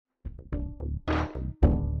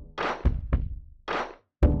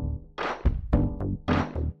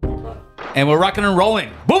And we're rocking and rolling.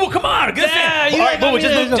 Boo Boo, come on. Get us in. All right, Boo Boo,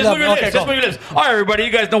 just move your lips. Just move your lips. All right, everybody, you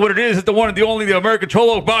guys know what it is. It's the one and the only, the American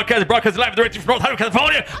Cholo broadcast live directly from North Hollywood,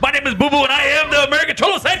 California. My name is Boo Boo, and I am the American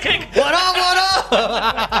Cholo sidekick. What up, what up?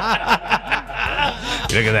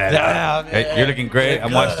 Look at that. Yeah, hey, you're looking great.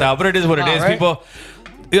 I'm watched out, but it is what it is, right? People.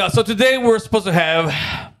 Yeah, so today we're supposed to have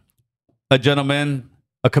a gentleman,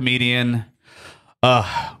 a comedian, a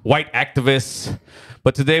white activist.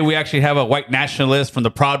 But today we actually have a white nationalist from the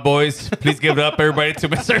Proud Boys. Please give it up, everybody, to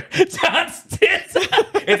Mr. Jon Stites.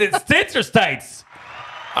 Is it Stites or Stites?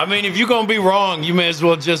 I mean, if you're going to be wrong, you may as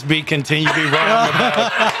well just continue to be wrong.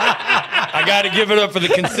 I got to give it up for the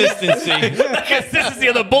consistency. The consistency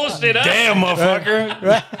of the bullshit, huh? Damn, motherfucker.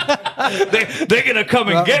 They're going to come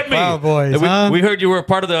and get me. Proud Boys, we heard you were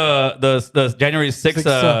part of the January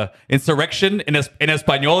 6th insurrection in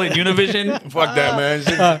Espanol in Univision. Fuck that,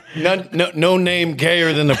 man. No name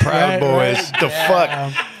gayer than the Proud Boys. The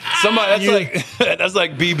fuck? Somebody that's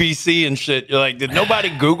like BBC and shit. You're like, did nobody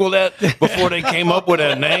Google that before they came up with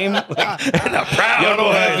that name? Like, y'all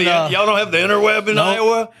don't have the interweb in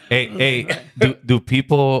Iowa. Hey, do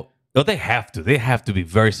people? No, they have to. They have to be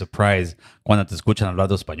very surprised cuando te escuchan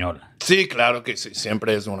hablando español. Sí, claro que sí.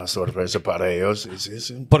 Siempre es una sorpresa para ellos.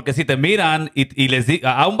 Sí. Porque si te miran y les digo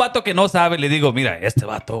a un vato que no sabe, le digo, mira, este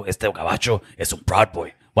vato, este gabacho es un Proud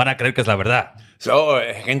Boy. Van a creer que es la verdad. So,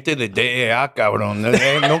 gente de DEA, cabrón.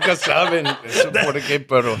 Nunca saben eso por qué,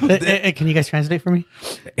 pero... Can you guys translate for me?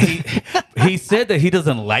 He said that he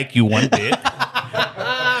doesn't like you one bit.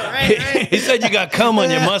 right. He said you got cum on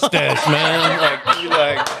your mustache, man.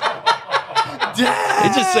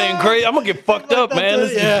 He's just saying crazy. I'm gonna get fucked up, man.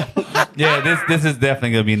 This is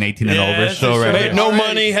definitely gonna be an 18 and over show, right? Made no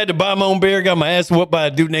money, had to buy my own beer, got my ass whooped by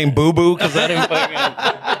a dude named Boo Boo because I didn't fucking...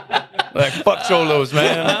 Like, fuck Cholos,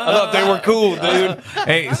 man. I thought they were cool, dude.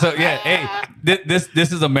 Hey, so yeah, hey,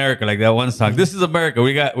 this is America, like that one song. This is America.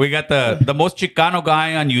 We got the most Chicano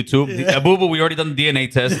guy on YouTube. Boo Boo, we already done the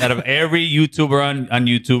DNA test. Out of every YouTuber on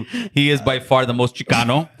YouTube, he is by far the most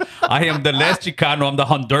Chicano. I am the less Chicano. I'm the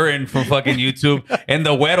Honduran from fucking YouTube. And the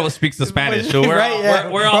Güero speaks the Spanish. So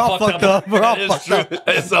we're all fucked up. We're all fucked up.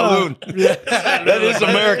 That's salud. That is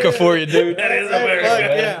America for you, dude. That is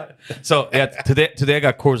America. So yeah, today I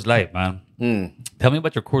got Coors Light, man. Tell me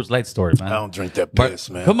about your Coors Light story, man. I don't drink that piss,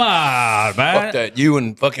 man. Come on, man. Fuck that. You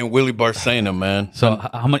and fucking Willie Barcena, man. So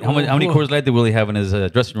how many Coors Light did Willie have in his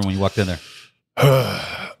dressing room when you walked in there?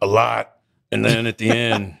 A lot. And then at the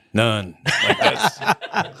end, none. Like that's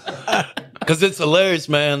because it's hilarious,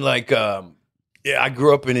 man. Like, I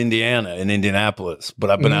grew up in Indiana, in Indianapolis, but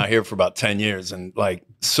I've been out here for about 10 years, and like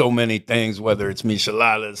so many things, whether it's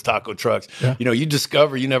micheladas, taco trucks, you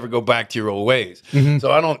discover you never go back to your old ways.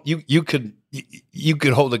 So I don't. You could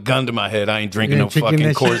hold a gun to my head. I ain't drinking no fucking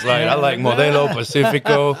Coors Light. I like Modelo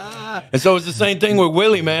Pacifico. And so it's the same thing with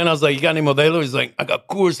Willie, man. I was like, you got any Modelo? He's like, I got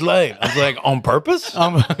Coors Light. I was like, on purpose?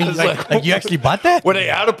 He's like, you actually bought that? Were they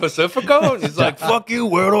out of Pacifico? He's like, fuck you,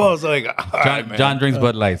 weirdo. I was like, John drinks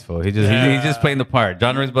Bud Lights, fool. He's just playing the part.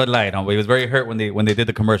 John drinks Bud Light. He was very hurt when they did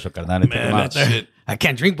the commercial. Man, that shit. I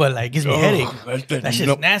can't drink Bud Light. It gives me a headache. That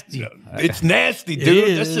shit's nasty. It's nasty,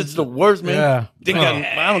 dude. That shit's the worst, man.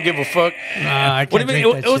 I don't give a fuck. I can't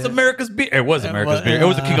drink it was America's beer. It was America's beer. It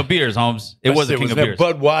was the king of beers, Holmes. It was the king of beers.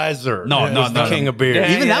 Budweiser. No, the king of beers.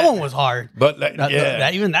 Even that one was hard. But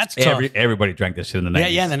even that's tough. Everybody drank this shit in the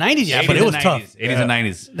 90s. Yeah, in the 90s, but it was tough. 80s and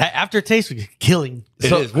 90s. That aftertaste was killing.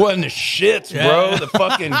 It wasn't the shits, bro. The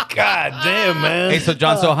fucking goddamn, man. Hey, so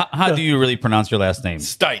John, how do you really pronounce your last name?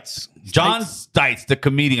 Stites. Jon Stites, the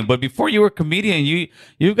comedian. But before you were a comedian,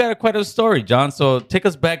 you got quite a story, John. So take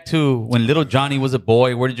us back to when little Johnny was a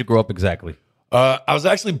boy. Where did you grow up exactly? I was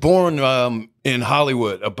actually born in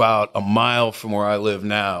Hollywood, about a mile from where I live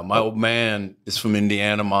now. My old man is from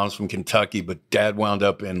Indiana, mom's from Kentucky, but dad wound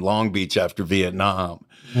up in Long Beach after Vietnam.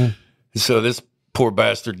 So this poor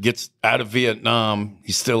bastard gets out of Vietnam.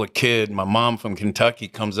 He's still a kid. My mom from Kentucky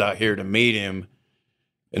comes out here to meet him.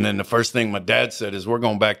 And then the first thing my dad said is, we're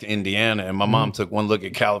going back to Indiana. And my mom took one look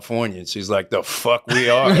at California, and she's like, the fuck we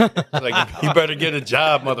are. Like, you better get a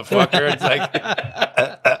job, motherfucker. It's like,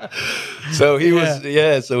 so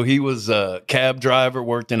he was a cab driver,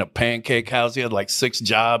 worked in a pancake house. He had like 6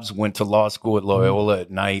 jobs, went to law school at Loyola at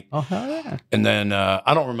night. Oh, hell yeah. And then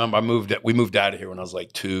I don't remember, we moved out of here when I was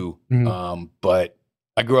like 2. But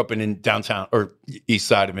I grew up in downtown, or east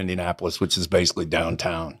side of Indianapolis, which is basically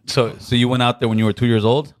downtown. So you went out there when you were 2 years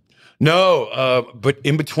old? No, but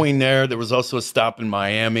in between there was also a stop in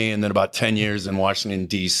Miami, and then about 10 years in Washington,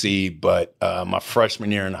 D.C. But my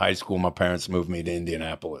freshman year in high school, my parents moved me to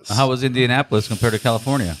Indianapolis. How was Indianapolis compared to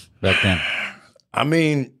California back then? I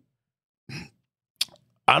mean,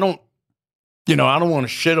 I don't I don't want to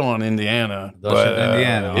shit on Indiana, Don't shit on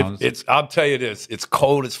Indiana. I'll tell you this: it's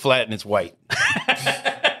cold, it's flat, and it's white.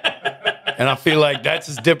 And I feel like that's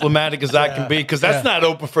as diplomatic as I can be, because that's not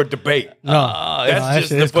open for debate. No, That's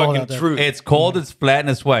just the fucking truth. It's cold, it's flat, and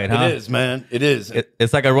it's white, huh? It is, man. It is.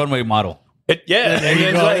 It's like a runway model. Yeah, there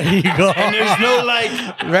you go. There you go. And there's no like,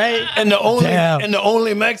 right? And the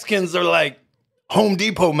only Mexicans are like Home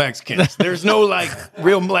Depot Mexicans. There's no like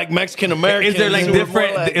real like Mexican Americans. Is there like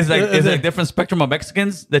different? Is there a different spectrum of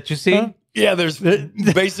Mexicans that you see? Huh? Yeah, there's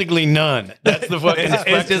basically none. That's the fucking.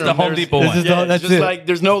 It's just the Home Depot one. That's just like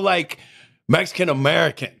there's no like Mexican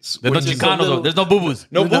Americans. There's no Chicanos. There's no boo-boos.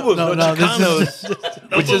 No boo-boos. No Chicanos.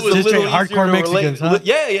 Which is a little hardcore Mexicans, huh?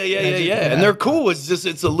 Yeah. And they're cool. It's just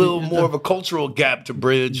it's a little more of a cultural gap to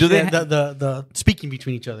bridge. Do they the speaking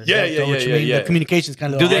between each other? Yeah. The communication's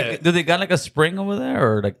kind of. Do they got like a spring over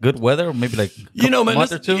there, or like good weather, or maybe like man,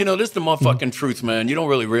 month or two? this is the motherfucking truth, man. You don't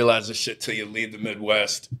really realize this shit till you leave the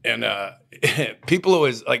Midwest, and people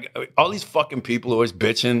always like all these fucking people always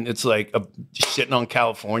bitching. It's like shitting on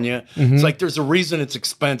California. It's like there's a reason it's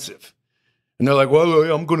expensive. And they're like,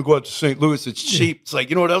 well, I'm going to go out to St. Louis. It's cheap. It's like,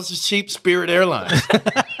 you know what else is cheap? Spirit Airlines.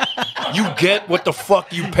 You get what the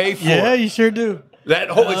fuck you pay for. Yeah, you sure do. That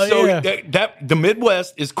whole the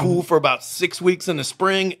Midwest is cool for about 6 weeks in the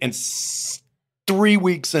spring and 3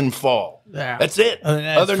 weeks in fall. Yeah. That's it. Other than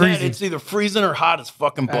that, freezing. it's either freezing or hot as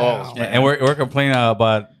fucking balls. Man. And we're complaining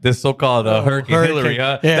about this so-called Hurricane Hillary.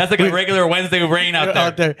 Huh? Yeah. That's like a regular Wednesday rain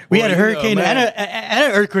out there. We had a hurricane and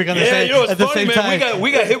an earthquake on the same, it's at the funny, same man. time.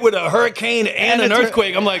 We got hit with a hurricane and an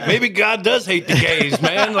earthquake. I'm like, maybe God does hate the gays,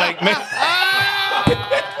 man. Like, man.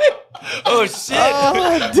 Oh shit!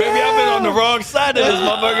 Maybe I've been on the wrong side of this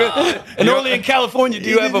motherfucker. And only in California do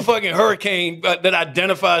you have a fucking hurricane that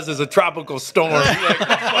identifies as a tropical storm. You're like, get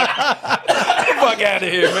the fuck out of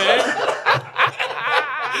here, man.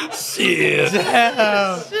 Shit.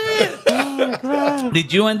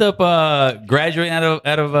 Did you end up graduating out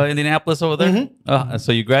of Indianapolis over there?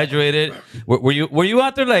 So you graduated. Were you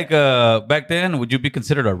out there like back then? Would you be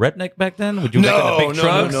considered a redneck back then? Would you make a big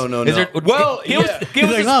trucks? No. Well, He's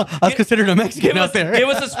like, no, I was considered a Mexican out there. It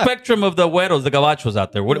was a spectrum of the güeros, the gabachos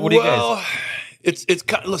out there. What do you guys? It's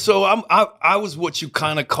kind of, so I was what you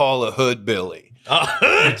kind of call a hoodbilly.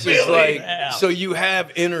 Which is like, so you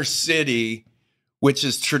have inner city, which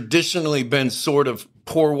has traditionally been sort of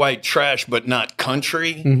poor white trash, but not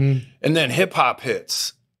country. And then hip hop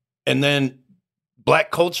hits. And then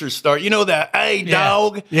black culture start. You know that, hey,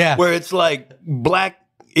 dog? Yeah. Where it's like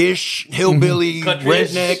black-ish, hillbilly,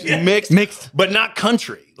 redneck, mixed, but not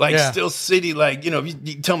country. Like still city. Like, if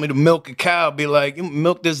you tell me to milk a cow, I'd be like, you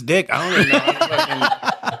milk this dick. I don't even know.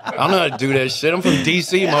 I don't know how to do that shit. I'm from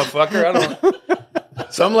D.C., motherfucker. I don't.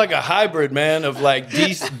 So I'm like a hybrid, man, of like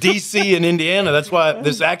DC and Indiana. That's why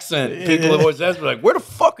this accent, people always ask me, like, where the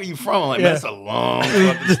fuck are you from? I'm like, man, that's a long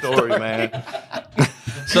fucking story, man.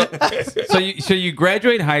 So you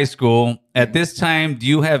graduate high school. At this time, do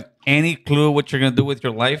you have any clue what you're going to do with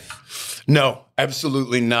your life? No,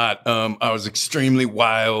 absolutely not. I was extremely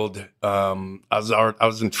wild. I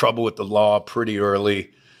was in trouble with the law pretty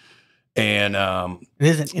early. And it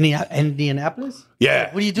isn't Indianapolis?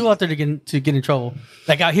 Yeah. What do you do out there to get in trouble?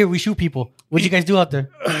 Like out here, we shoot people. What do you guys do out there?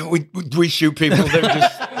 We shoot people. They're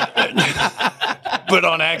just but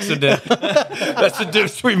on accident. That's the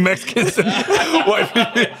difference between Mexicans and white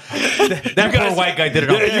people. That poor white guy did it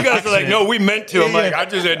on accident. You guys are like, no, we meant to. I'm like, I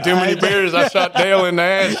just had too many beers. I shot Dale in the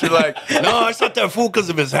ass. You're like, no, I shot that fool because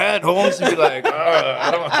of his hat, Holmes. And you're like,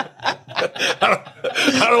 I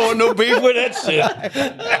don't want no beef with that shit.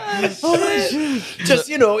 Just,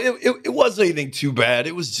 it wasn't anything too bad.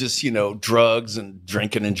 It was just, drugs and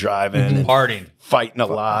drinking and driving and partying, fighting a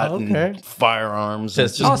lot and firearms.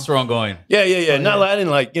 Just testosterone going. Yeah. Not I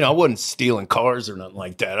didn't like, I wasn't stealing cars or nothing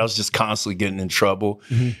like that. I was just constantly getting in trouble.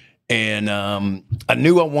 And I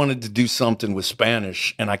knew I wanted to do something with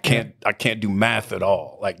Spanish, and I can't do math at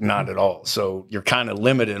all, like not at all. So you're kind of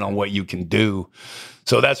limited on what you can do.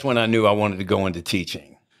 So that's when I knew I wanted to go into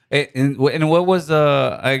teaching. And what was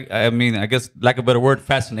I guess, like a better word,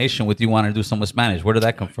 fascination with you wanting to do something with Spanish? Where did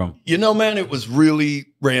that come from? Man, it was really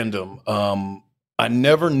random. I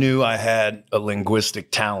never knew I had a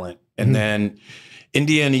linguistic talent. And then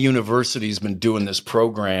Indiana University's been doing this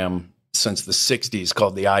program since the 60s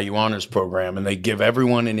called the IU Honors Program. And they give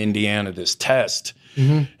everyone in Indiana this test.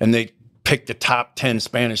 And they pick the top 10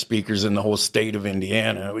 Spanish speakers in the whole state of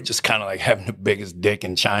Indiana. We just kind of like having the biggest dick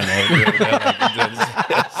in China.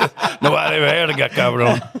 Nobody ever had a guy covered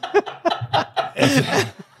on.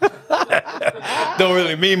 don't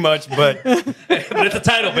really mean much, but But it's a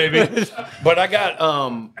title, baby. but I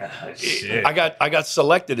got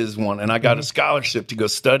selected as one, and I got a scholarship to go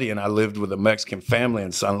study, and I lived with a Mexican family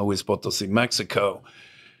in San Luis Potosi, Mexico.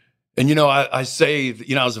 And, you know, I say,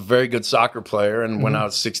 you know, I was a very good soccer player. And when I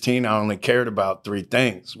was 16, I only cared about 3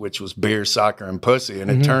 things, which was beer, soccer, and pussy. And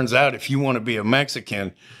it turns out if you want to be a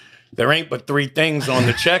Mexican, there ain't but 3 things on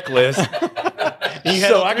the checklist.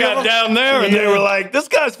 So I got down there and they were like, this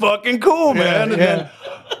guy's fucking cool, man. And then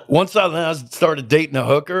once I started dating a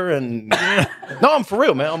hooker and no, I'm for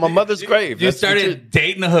real, man. On my mother's grave. You started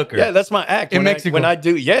dating a hooker. Yeah, that's my act. In Mexico. When I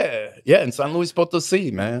do, in San Luis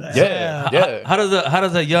Potosi, man. Yeah. How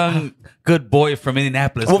does a young good boy from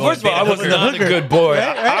Indianapolis? Well, go first of all, and I date a was hooker? not a good boy.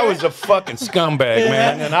 I was a fucking scumbag,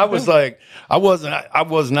 man. And I was like, I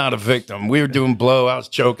was not a victim. We were doing blow. I was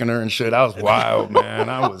choking her and shit. I was wild, man.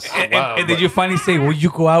 I was wild. And did you finally say, "Will you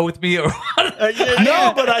go out with me?" Or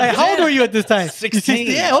No, but I How old were you at this time? 16.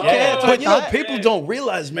 Yeah, okay. That's what But I you know, thought. people don't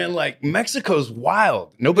realize, man, like Mexico's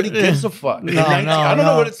wild. Nobody gives a fuck. No, I don't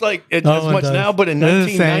know what it's like as one much does. now, but in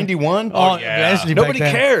It's the same. 1991, Oh, yeah. actually back nobody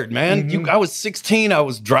then. cared, man. I was 16. I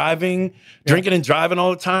was driving, drinking and driving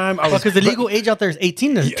all the time. I was Because the legal age out there is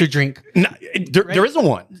 18 to drink. No, there isn't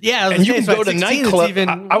one. Yeah, I was and you saying, can so go at to 16 it's nightclubs. even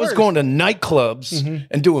I was worse. going to nightclubs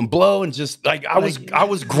and doing blow and just like I was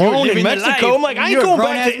grown in living the Mexico. life. I'm like, I ain't You're a going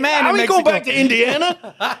grown-ass back to man in I ain't going back Mexico. to Indiana.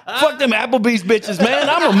 Fuck them Applebee's bitches, man.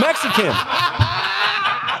 I'm a Mexican.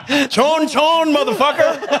 Chon chon,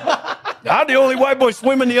 motherfucker. I'm the only white boy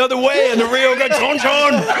swimming the other way in the Rio Grande. Chon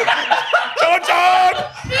chon. Chon chon.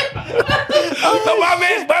 No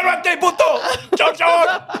mames, espérate, puto. Chon chon.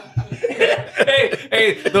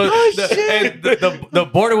 the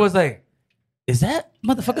border was like, "Is that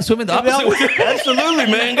motherfucker swimming the opposite way?"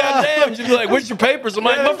 Absolutely, man. Goddamn. She'd be like, where's your papers? I'm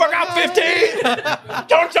like, motherfucker, I'm 15.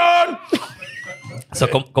 Chon chon. So,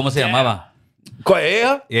 ¿cómo se llamaba? ¿Cuál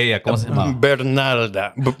ella? Yeah, ¿cómo se llamaba?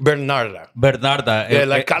 Bernarda. Bernarda. Yeah,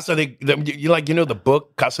 like Casa de, you know the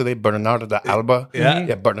book Casa de Bernarda Alba? Yeah.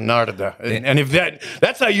 Yeah, Bernarda. And if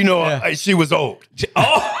that's how you know she was old.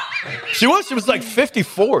 Oh, She was like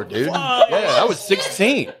 54, dude. Yeah, I was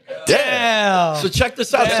 16. Damn. So check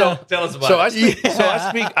this out. So Tell us about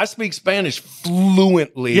it. I speak Spanish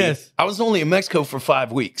fluently. Yes. I was only in Mexico for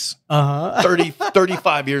 5 weeks.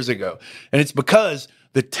 35 years ago. And it's because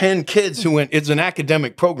the 10 kids who went, it's an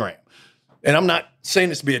academic program. And I'm not saying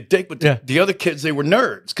this to be a dick, but the other kids, they were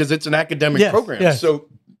nerds because it's an academic program. Yes. So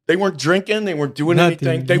they weren't drinking, they weren't doing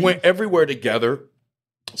anything. They went everywhere together.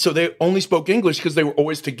 So they only spoke English because they were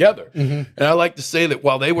always together. And I like to say that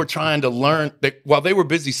while they were trying to learn, while they were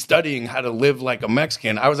busy studying how to live like a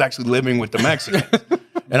Mexican, I was actually living with the Mexicans.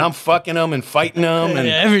 And I'm fucking them and fighting them. And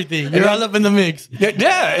everything. You're all up in the mix.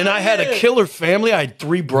 yeah, and I had a killer family. I had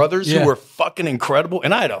 3 brothers who were fucking incredible.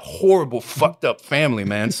 And I had a horrible, fucked up family,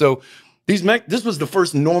 man. So this was the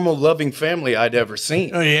first normal, loving family I'd ever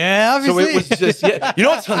seen. Oh, yeah, So obviously. it was just, you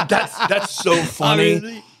know what's funny? That's so funny.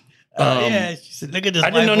 Obviously. Yeah, she said, look at this. I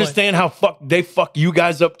didn't understand how they fuck you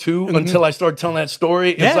guys up too until I started telling that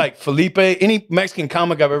story. It's like Felipe, any Mexican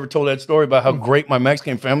comic I've ever told that story about how great my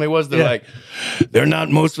Mexican family was. They're like, they're not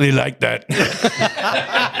mostly like that.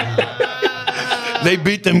 They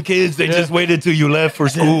beat them kids. They just waited till you left for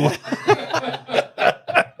school.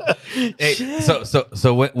 Hey,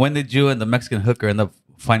 so when did you and the Mexican hooker end up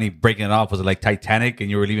finally breaking it off? Was it like Titanic and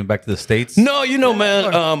you were leaving back to the States? No, you know,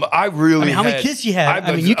 man, I really. I mean, how many kids she had?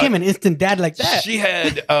 I mean, you came an instant dad like that.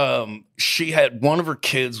 She had one of her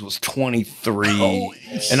kids was 23,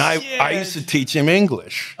 and I used to teach him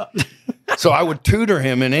English. So I would tutor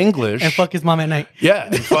him in English. And fuck his mom at night. Yeah,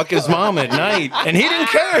 and fuck his mom at night. And he didn't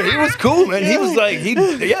care. He was cool, man. He was like,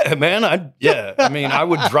 I mean, I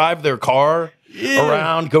would drive their car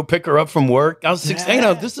around, go pick her up from work. I was 16. You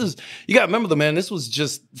know, you got to remember, man, this was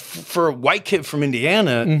just, for a white kid from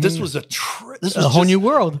Indiana, this was a whole new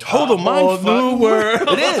world. Total mind new world.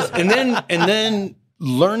 It is. And then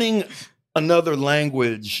learning another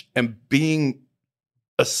language and being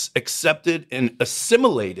accepted and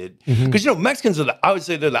assimilated, because you know, Mexicans I would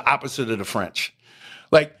say they're the opposite of the French.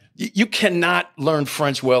 Like you cannot learn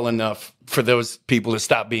French well enough for those people to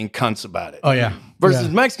stop being cunts about it. Oh yeah. Versus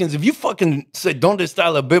Mexicans, if you fucking say "Donde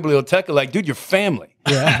está la biblioteca," like, dude, you're family.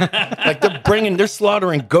 Yeah. Like they're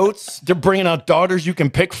slaughtering goats. They're bringing out daughters you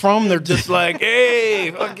can pick from. They're just like,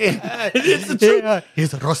 hey, fucking, it's the truth.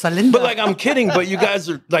 He's Rosalinda. But like, I'm kidding. But you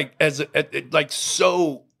guys are like, like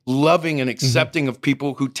so loving and accepting of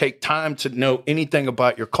people who take time to know anything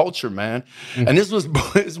about your culture, man. And this was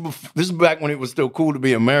back when it was still cool to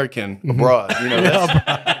be American abroad. You know,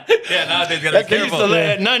 Yeah, nowadays Like, they used to,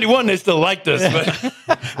 at 91, they still liked us, but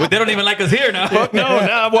Well, they don't even like us here now. fuck no.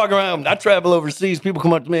 Now I walk around. I travel overseas. People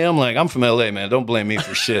come up to me. I'm like, I'm from LA, man. Don't blame me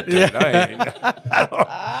for shit. Dude.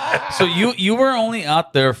 So you were only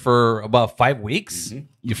out there for about 5 weeks.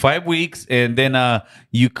 You 5 weeks, and then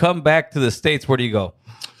you come back to the States. Where do you go?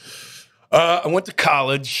 I went to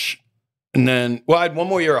college, and then I had one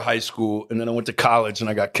more year of high school, and then I went to college, and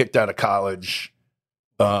I got kicked out of college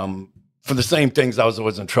for the same things I was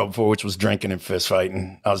always in trouble for, which was drinking and fist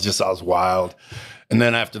fighting. I was wild. And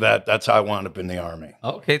then after that, that's how I wound up in the Army.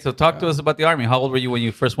 Okay, so talk to us about the Army. How old were you when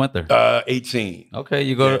you first went there? 18. Okay,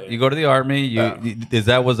 you go to the Army. You were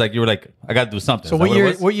like, I got to do something. So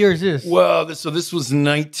what year is this? Well, this was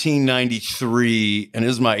 1993, and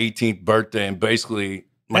this is my 18th birthday, and basically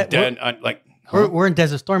my dad, We're in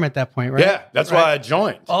Desert Storm at that point, right? Yeah, that's why I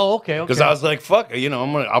joined. Oh, okay. Because I was like, fuck,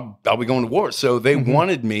 I'll be going to war. So they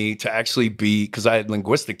wanted me to actually be, because I had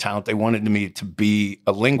linguistic talent, they wanted me to be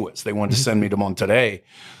a linguist. They wanted to send me to Monterrey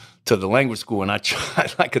to the language school. And I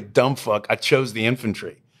tried like a dumb fuck. I chose the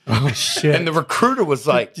infantry. Oh, shit. And the recruiter was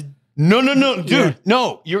like, no, dude,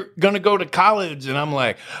 no, you're gonna go to college, and I'm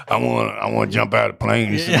like, I want to jump out of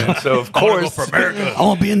planes. Yeah. So of course, for America. I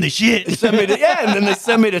want to be in the shit. They sent me to, and then they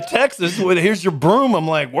sent me to Texas with, here's your broom. I'm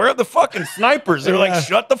like, where are the fucking snipers? They're like,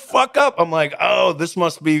 shut the fuck up. I'm like, oh, this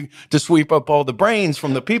must be to sweep up all the brains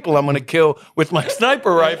from the people I'm gonna kill with my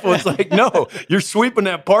sniper rifle. It's like, no, you're sweeping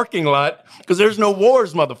that parking lot because there's no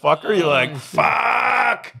wars, motherfucker. You're like,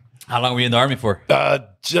 fuck. How long were you in the Army for?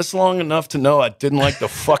 Just long enough to know I didn't like the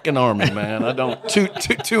fucking Army, man. I don't.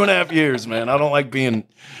 2.5 years, man. I don't like being.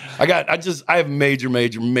 I have major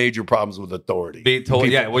problems with authority. Being told,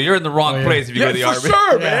 yeah. Well, you're in the wrong place if you go to the Army. For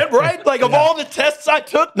sure, man. Right? Like of all the tests I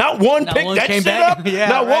took, not one picked that shit up. Yeah,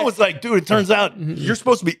 not one was like, dude. It turns out you're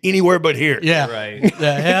supposed to be anywhere but here. Yeah, Right.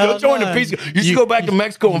 Go join the Peace Corps. You should go back to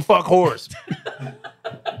Mexico and fuck whores.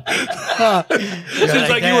 Seems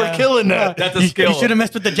like you were killing that. That's a skill. You should have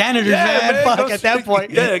messed with the janitors, man. Fuck, at that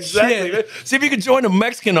point. Yeah, exactly. Man. See if you can join the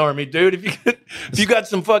Mexican Army, dude. If you got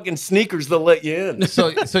some fucking sneakers, they'll let you in. So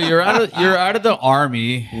you're out of the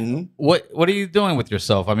Army. Mm-hmm. What are you doing with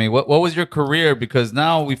yourself? I mean, what was your career? Because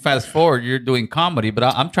now we fast forward, you're doing comedy, but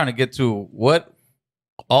I'm trying to get to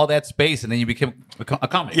all that space, and then you became a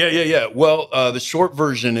comic. Yeah. Well, the short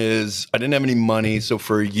version is I didn't have any money, so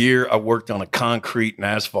for a year I worked on a concrete and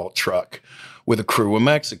asphalt truck with a crew of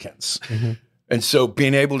Mexicans. Mm-hmm. And so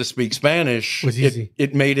being able to speak Spanish was easy.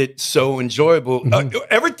 It made it so enjoyable. Mm-hmm.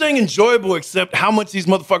 Everything enjoyable except how much these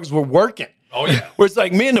motherfuckers were working. Oh, yeah. Where it's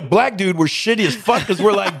like me and the black dude were shitty as fuck because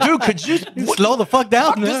we're like, dude, could you slow the fuck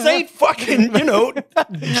down? Fuck, this ain't fucking, Georgia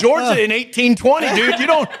in 1820, dude.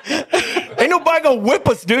 Ain't nobody gonna whip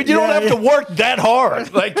us, dude. You don't have to work that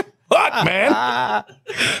hard. Like, fuck, man.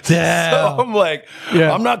 Damn. So I'm like,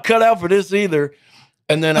 I'm not cut out for this either.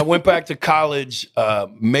 And then I went back to college,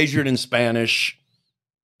 majored in Spanish,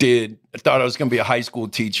 I thought I was going to be a high school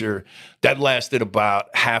teacher. That lasted about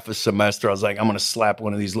half a semester. I was like, I'm going to slap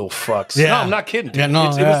one of these little fucks. Yeah. No, I'm not kidding. Yeah, no,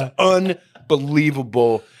 It was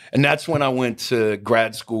unbelievable. And that's when I went to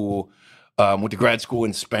grad school,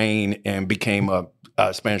 in Spain and became a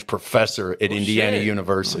Spanish professor at Indiana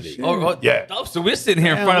University. Yeah. Dope. So we're sitting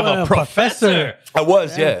here in front of a professor. I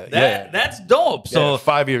was, yeah. That's dope. So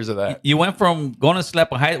 5 years of that. You went from going to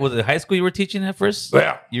slap was it high school you were teaching at first?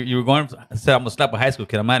 Yeah. You were going, said, I'm going to slap a high school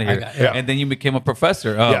kid. I'm out of here. Yeah. And then you became a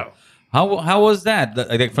professor. How was that?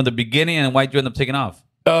 Like from the beginning, and why did you end up taking off?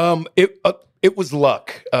 It was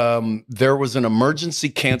luck. There was an emergency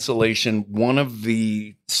cancellation. One of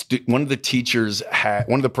the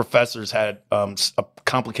professors had a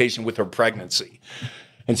complication with her pregnancy.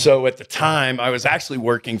 And so at the time I was actually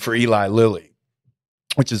working for Eli Lilly,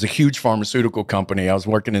 which is a huge pharmaceutical company. I was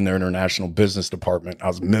working in their international business department. I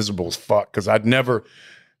was miserable as fuck because I'd never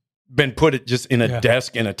been put just in a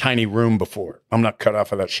desk in a tiny room before. I'm not cut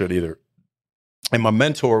off of that shit either. And my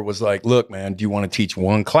mentor was like, look, man, do you want to teach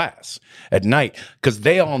one class at night? Because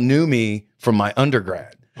they all knew me from my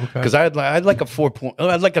undergrad. Because I had like a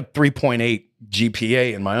 3.8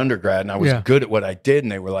 GPA in my undergrad, and I was good at what I did.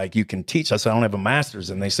 And they were like, you can teach. I said, I don't have a master's.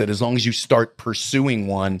 And they said, as long as you start pursuing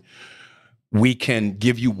one, we can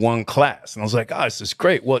give you one class. And I was like, oh, this is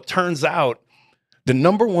great. Well, it turns out the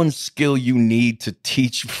number one skill you need to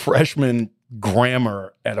teach freshmen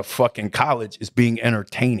grammar at a fucking college is being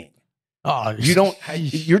entertaining. Oh,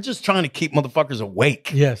 you're just trying to keep motherfuckers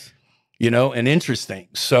awake. Yes. And interesting.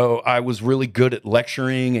 So I was really good at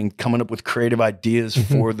lecturing and coming up with creative ideas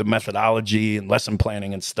for the methodology and lesson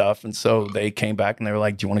planning and stuff. And so they came back and they were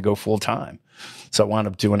like, do you want to go full time? So I wound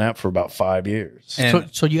up doing that for about 5 years.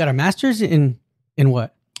 So you got a master's in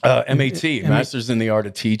what? MAT, Masters in the Art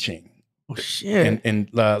of Teaching. Oh shit! In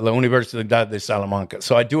La Universidad de Salamanca.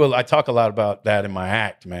 So I talk a lot about that in my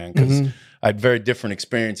act, man, because I had very different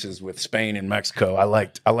experiences with Spain and Mexico. I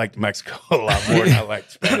liked Mexico a lot more than I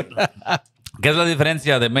liked Spain. ¿Qué es la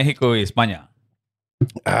diferencia de México y España?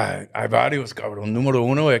 Hay varios, cabrón. Número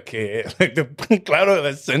uno es que, claro, el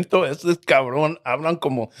acento, ese cabrón, hablan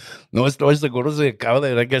como, no estoy seguro si acaba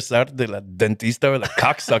de regresar de la dentista o la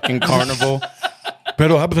cocksucking carnival.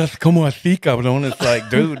 Pero hablas como así, cabrón. It's like,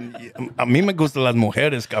 dude, a mí me gustan las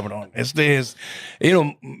mujeres, cabrón. Este es,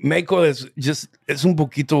 México es un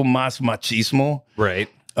poquito más machismo. Right.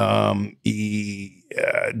 Y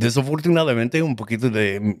desafortunadamente un poquito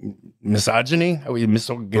de misogyny,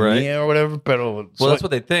 misoginia or whatever, pero... Well, that's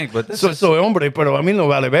what they think, but soy hombre, pero a mí no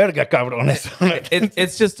vale verga, cabrón.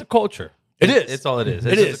 It's just a culture. It is. It's all it is.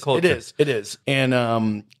 It It's is. just a culture. It is. And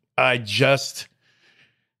I just...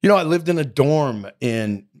 I lived in a dorm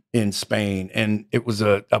in Spain, and it was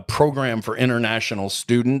a program for international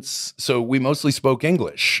students. So we mostly spoke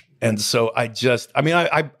English. And so I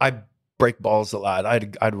break balls a lot. I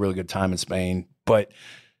had a really good time in Spain. But,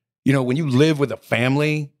 when you live with a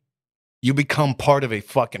family, you become part of a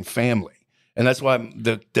fucking family. And that's why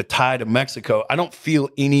the tie to Mexico, I don't feel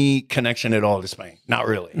any connection at all to Spain. Not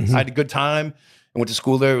really. I had a good time. I went to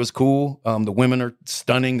school there. It was cool. The women are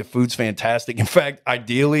stunning. The food's fantastic. In fact,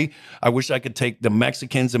 ideally, I wish I could take the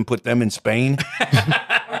Mexicans and put them in Spain.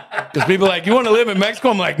 Because people are like, you want to live in Mexico?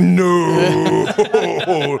 I'm like, no.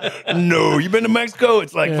 You been to Mexico?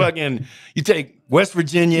 It's like fucking, you take West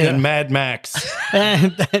Virginia and Mad Max.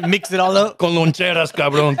 And mix it all up. Con loncheras,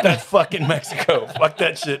 cabrón. That's fucking Mexico. Fuck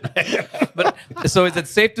that shit, man. But so is it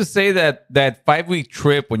safe to say that 5-week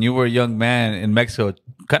trip when you were a young man in Mexico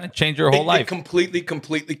kind of changed your whole life? It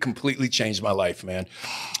completely changed my life, man.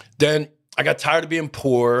 Then I got tired of being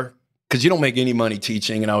poor because you don't make any money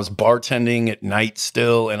teaching. And I was bartending at night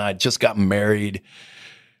still. And I just got married.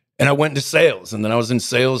 And I went into sales. And then I was in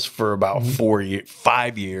sales for about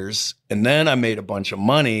 5 years. And then I made a bunch of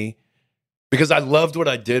money because I loved what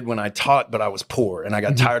I did when I taught, but I was poor. And I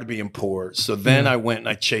got tired of being poor. So then I went and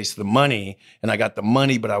I chased the money. And I got the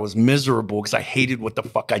money, but I was miserable because I hated what the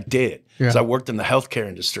fuck I did. Because I worked in the healthcare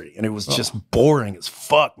industry. And it was just boring as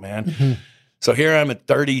fuck, man. So here I'm at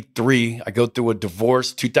 33. I go through a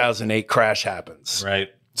divorce. 2008 crash happens. Right.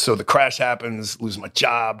 So the crash happens, lose my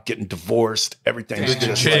job, getting divorced, everything's Lose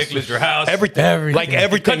your chick, lose your house. Everything. Like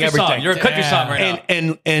everything. You're a country song right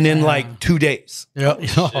now. And in like 2 days. Oh,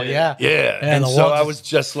 yeah. Yeah. And so I was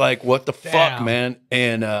just like, what the fuck, man?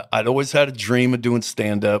 And I'd always had a dream of doing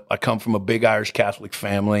stand-up. I come from a big Irish Catholic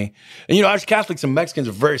family. And, Irish Catholics and Mexicans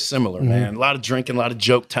are very similar, man. A lot of drinking, a lot of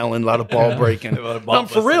joke telling, a lot of ball breaking. I'm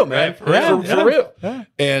for real, man. Right? For real. Yeah.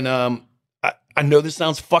 And I know this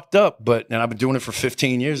sounds fucked up, and I've been doing it for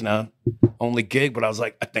 15 years now, only gig, but I was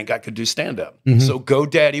like, I think I could do stand-up. So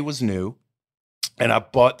GoDaddy was new, and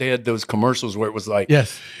they had those commercials where it was like,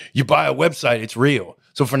 you buy a website, it's real.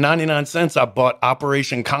 So for 99 cents, I bought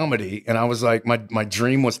Operation Comedy, and I was like, my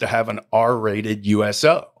dream was to have an R-rated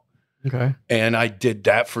USO. Okay. And I did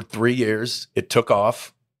that for 3 years. It took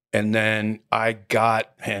off. And then I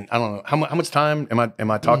got, and I don't know, how much time am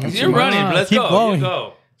I talking? You're running. Let's go. You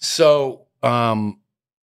go. So, I'm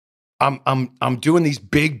doing these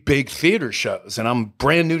big theater shows, and I'm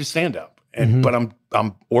brand new to stand up, but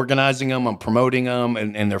I'm organizing them, I'm promoting them,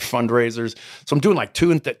 and they're fundraisers. So I'm doing like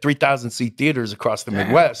 2,000 and 3,000 seat theaters across the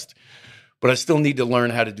Midwest, but I still need to learn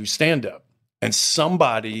how to do stand up. And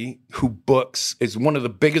somebody who books is one of the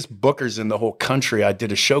biggest bookers in the whole country. I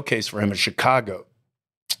did a showcase for him in Chicago,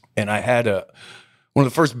 and I had one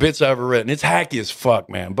of the first bits I ever written. It's hacky as fuck,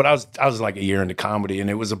 man. But I was like a year into comedy, and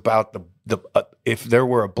it was about the if there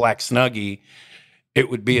were a black Snuggie, it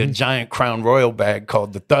would be a giant Crown Royal bag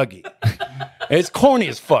called the Thuggie. It's corny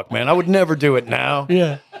as fuck, man. I would never do it now.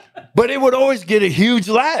 Yeah. But it would always get a huge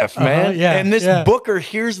laugh, man. And this booker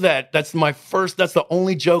hears that. That's the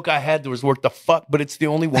only joke I had that was worth the fuck, but it's the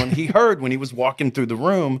only one he heard when he was walking through the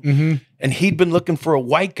room. And he'd been looking for a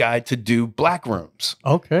white guy to do black rooms.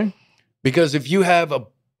 Okay. Because if you have a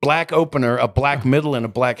black opener, a black middle, and a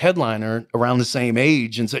black headliner around the same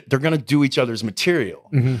age, and they're going to do each other's material.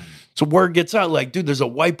 So word gets out like, dude, there's a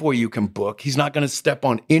white boy you can book. He's not going to step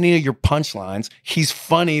on any of your punchlines. He's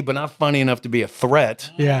funny, but not funny enough to be a threat.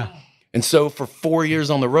 Yeah. And so for 4 years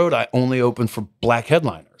on the road, I only opened for black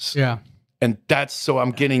headliners. Yeah. And so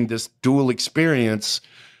I'm getting this dual experience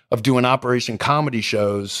of doing Operation Comedy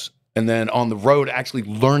shows, and then on the road actually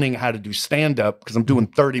learning how to do stand-up, because I'm doing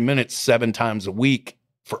 30 minutes 7 times a week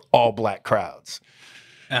for all black crowds.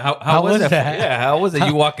 How was that? Yeah, how was it?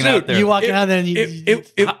 You walking out there? You walking out there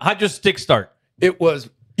and how'd your stick start? It was,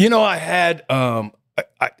 You know, I had I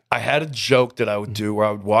had a joke that I would do where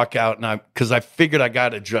I would walk out and because I figured I got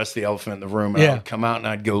to address the elephant in the room. And I would come out and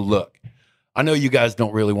I'd go, look, I know you guys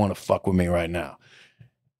don't really want to fuck with me right now.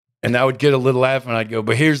 And I would get a little laugh and I'd go,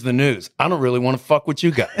 but here's the news. I don't really want to fuck with you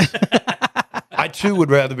guys. I too would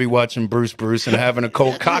rather be watching Bruce and having a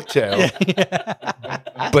cold cocktail.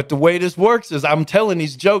 But the way this works is I'm telling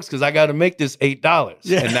these jokes because I got to make this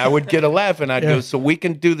 $8. And I would get a laugh and I'd go, so we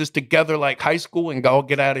can do this together like high school and all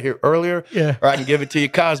get out of here earlier, or I can give it to you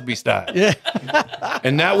Cosby style.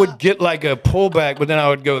 And that would get like a pullback, but then I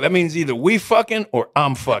would go, that means either we fucking or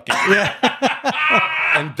I'm fucking.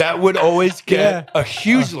 And that would always get a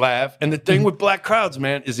huge laugh. And the thing with black crowds,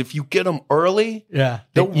 man, is if you get them early,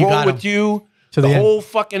 they'll roll with you to the whole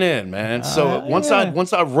fucking end, man. So once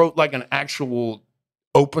I wrote like an actual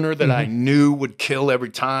opener that I knew would kill every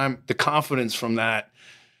time, the confidence from that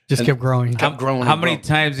just kept growing. How many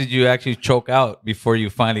times did you actually choke out before you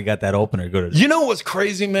finally got that opener good? You know what's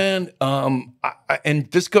crazy, man?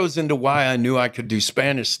 And this goes into why I knew I could do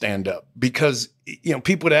Spanish stand-up. Because, you know,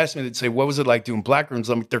 people would ask me, they'd say, what was it like doing black rooms?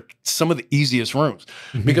 I'm like, they're some of the easiest rooms.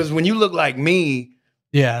 Because when you look like me,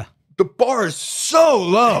 the bar is so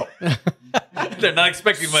low. They're not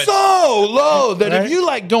expecting much. So low that if you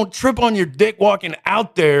like don't trip on your dick walking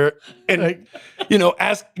out there and you know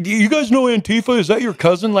ask, do you guys know Antifa? Is that your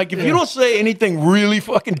cousin? Like if you don't say anything really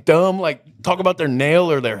fucking dumb, like talk about their nail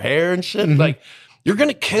or their hair and shit, like you're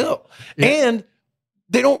gonna kill. And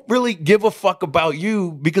they don't really give a fuck about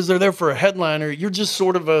you because they're there for a headliner. You're just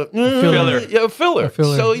sort of a filler. A filler.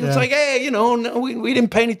 So it's like, hey, you know, no, we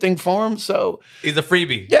didn't pay anything for him. So he's a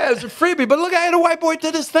freebie. Yeah, it's a freebie. But look, I had a white boy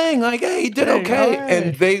did his thing. Like, hey, he did okay.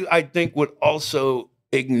 And they, I think, would also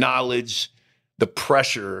acknowledge the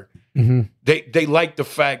pressure. They like the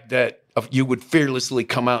fact that you would fearlessly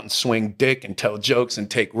come out and swing dick and tell jokes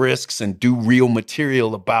and take risks and do real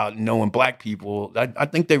material about knowing black people. I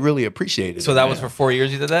think they really appreciate it. So that was for 4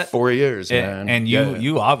 years you did that? 4 years, man. And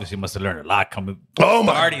you obviously must have learned a lot coming. Oh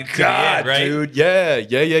my God, right? Dude.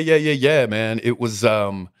 Yeah, man. It was,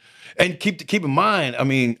 and keep in mind, I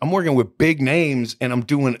mean, I'm working with big names and I'm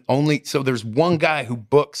doing so there's one guy who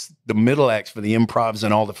books the middle acts for the improvs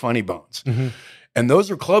and all the funny bones. And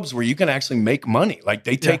those are clubs where you can actually make money. Like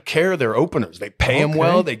they take care of their openers. They pay them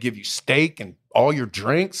well. They give you steak and all your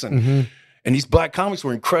drinks. And these black comics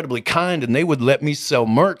were incredibly kind. And they would let me sell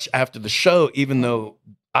merch after the show, even though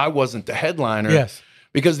I wasn't the headliner.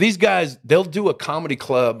 Because these guys, they'll do a comedy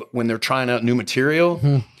club when they're trying out new material.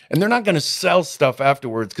 And they're not going to sell stuff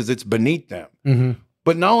afterwards because it's beneath them.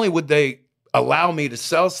 But not only would they allow me to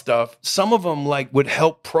sell stuff, some of them like would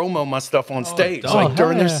help promo my stuff on stage, like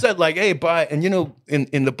during their set, like, hey, buy. And you know,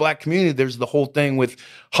 in the black community, there's the whole thing with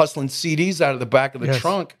hustling CDs out of the back of the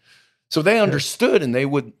trunk. So they understood and they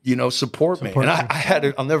would, you know, support me. And I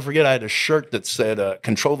had, I'll never forget, I had a shirt that said,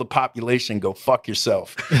 control the population, go fuck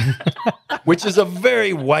yourself. Which is a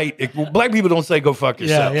very white, black people don't say go fuck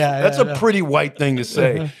yourself. That's a pretty white thing to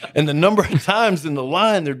say. And the number of times in the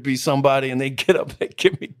line, there'd be somebody and they'd get up, they'd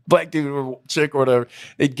give me, black dude or chick or whatever,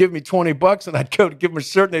 they'd give me $20 and I'd go to give them a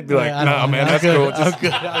shirt and they'd be like, nah, man, that's cool. I'm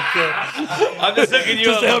good. I'm just looking you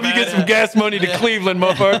just up, to help you get some gas money to Cleveland,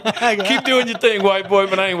 motherfucker. Keep doing your thing, white boy,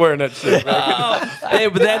 but I ain't wearing that shit. Hey,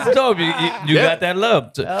 but that's dope. You got that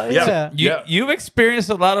love. You've experienced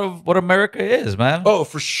a lot of what America is, man. Oh,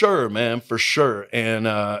 for sure, man, for sure. And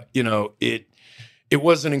you know, it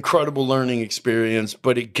was an incredible learning experience,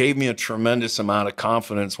 but it gave me a tremendous amount of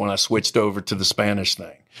confidence when I switched over to the Spanish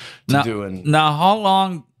thing. Now, how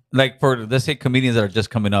long, like for, let's say, comedians that are just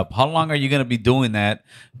coming up, how long are you going to be doing that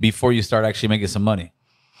before you start actually making some money?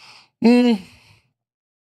 You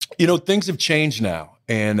know, things have changed now.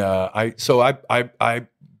 And I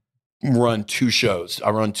run 2 shows. I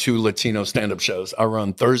run 2 Latino stand-up shows. I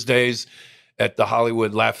run Thursdays at the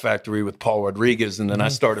Hollywood Laugh Factory with Paul Rodriguez, and then I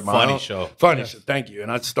started my own show. Funny show, thank you.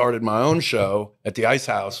 And I started my own show at the Ice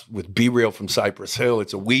House with Be Real from Cypress Hill.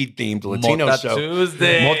 It's a weed-themed Latino Mota show.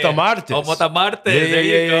 Tuesday. Mota Martes. Oh, Mota Martes.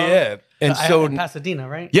 Yeah. And so in Pasadena,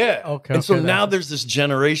 right? Yeah. Okay. And so now there's this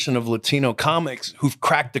generation of Latino comics who've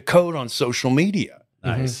cracked the code on social media.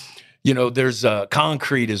 Nice. You know, there's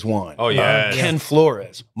Concrete is one. Oh, yeah. Ken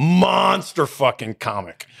Flores, monster fucking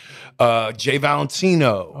comic. Jay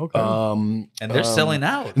Valentino. And they're selling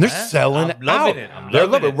out. And they're selling I'm loving out. it. I'm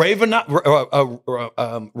loving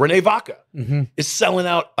it. Renee Vaca is selling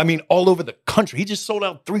out, I mean, all over the country. He just sold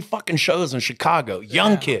out 3 fucking shows in Chicago.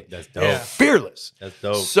 Young kid. That's dope. Fearless. That's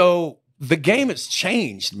dope. So the game has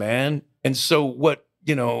changed, man. And so what,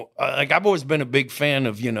 you know, like I've always been a big fan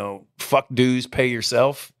of, you know, fuck dues, pay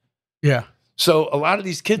yourself. Yeah. So a lot of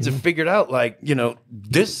these kids have figured out, like, you know,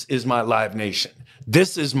 this is my Live Nation.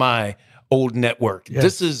 This is my old network. Yes.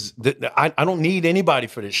 This is, I don't need anybody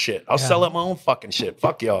for this shit. I'll sell out my own fucking shit.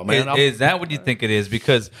 Fuck y'all, man. Is that what you think it is?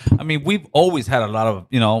 Because, I mean, we've always had a lot of,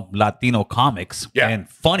 you know, Latino comics and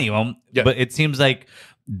funny of them, but it seems like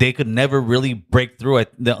they could never really break through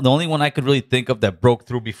it. The only one I could really think of that broke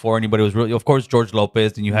through before anybody was really, of course, George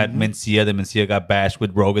Lopez. And you had Mencia. Then Mencia got bashed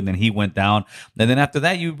with Rogan. Then he went down. And then after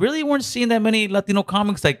that, you really weren't seeing that many Latino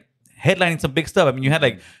comics like headlining some big stuff. I mean, you had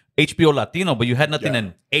like HBO Latino, but you had nothing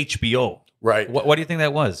in HBO. Right. What do you think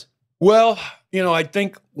that was? Well, you know, I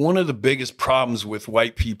think one of the biggest problems with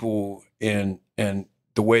white people and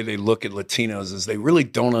the way they look at Latinos is they really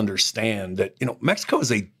don't understand that, you know, Mexico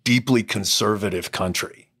is a deeply conservative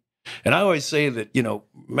country. And I always say that, you know,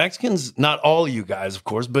 Mexicans, not all you guys, of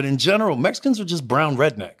course, but in general, Mexicans are just brown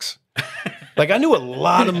rednecks. Like, I knew a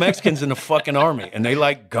lot of Mexicans in the fucking army, and they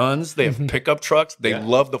like guns. They have pickup trucks. They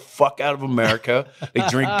love the fuck out of America. They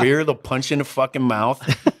drink beer. They'll punch you in the fucking mouth.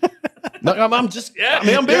 No, I'm just, I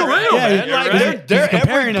mean, I'm being real, man. Like,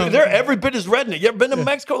 they're every bit as redneck. You ever been to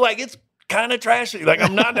Mexico? Like, it's kind of trashy. Like,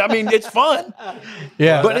 I'm not, I mean, it's fun.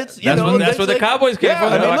 Yeah. But it's, you know. That's where the Cowboys came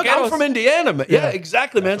from. I mean, look, I'm from Indiana. Yeah,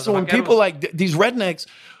 exactly, man. So when people like these rednecks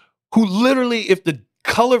who literally, if the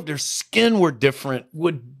color of their skin were different,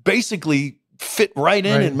 would basically fit right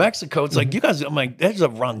in Mexico. It's like, you guys, I'm like, there's a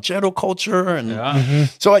ranchero culture. And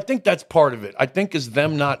so I think that's part of it. I think is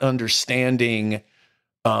them not understanding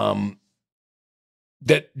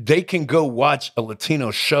that they can go watch a Latino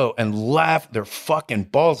show and laugh their fucking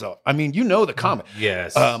balls off. I mean, you know the comic.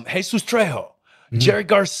 Yes. Jesus Trejo, Jerry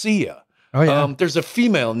Garcia. Oh, yeah. There's a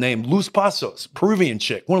female named Luz Pasos, Peruvian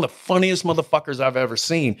chick, one of the funniest motherfuckers I've ever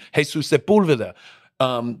seen. Jesus Sepulveda.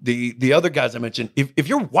 The other guys I mentioned, if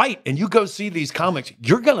you're white and you go see these comics,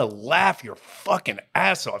 you're gonna laugh your fucking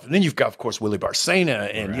ass off. And then you've got, of course, Willie Barcena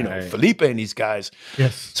and you know, Felipe and these guys.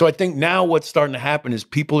 Yes. So I think now what's starting to happen is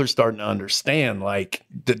people are starting to understand, like,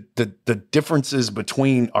 the differences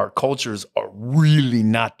between our cultures are really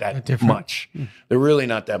not that much. They're really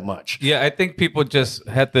not that much. Yeah, I think people just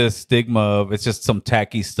had the stigma of it's just some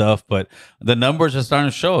tacky stuff, but the numbers are starting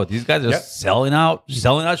to show. These guys are selling out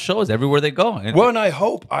shows everywhere they go. Well, and I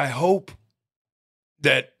hope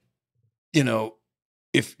that, you know,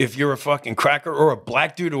 if you're a fucking cracker or a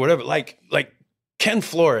black dude or whatever, like Ken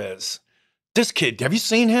Flores, this kid, have you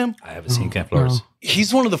seen him? I haven't seen Ken Flores. No.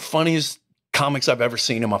 He's one of the funniest comics I've ever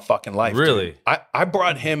seen in my fucking life. Really? Dude. I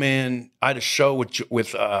brought him in. I had a show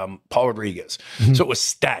with Paul Rodriguez. So it was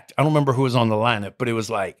stacked. I don't remember who was on the lineup, but it was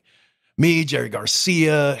like me, Jerry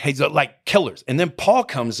Garcia, like killers. And then Paul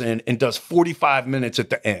comes in and does 45 minutes at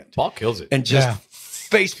the end. Paul kills it. And just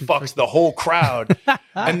face fucks the whole crowd.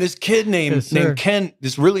 And this kid named Ken,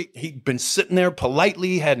 he'd been sitting there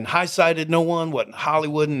politely, hadn't high-sided no one, wasn't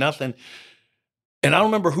Hollywood and nothing. And I don't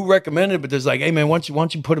remember who recommended it, but there's like, hey man, why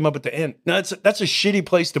don't you put him up at the end? Now that's a shitty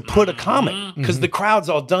place to put a comic because the crowd's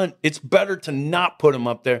all done. It's better to not put him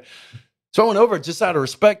up there. So I went over just out of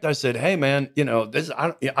respect. I said, hey man, you know,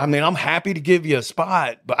 I mean, I'm happy to give you a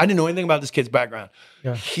spot, but I didn't know anything about this kid's background.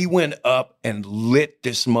 Yeah. He went up and lit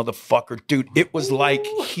this motherfucker. Dude, it was like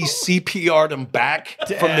he CPR'd him back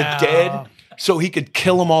from the dead so he could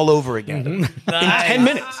kill them all over again. In 10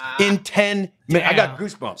 minutes. In 10 minutes. I got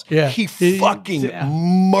goosebumps. Yeah. He fucking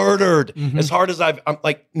murdered as hard as I'm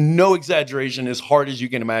like, no exaggeration, as hard as you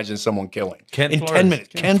can imagine someone killing. In Flores. 10 minutes.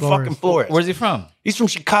 Ken fucking Flores. Where's he from? He's from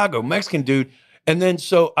Chicago, Mexican dude. And then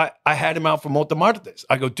so I had him out for Montemartes.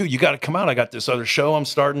 I go, dude, you got to come out. I got this other show I'm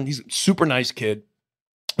starting. He's a super nice kid.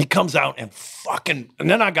 He comes out and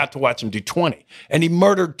then I got to watch him do 20. And he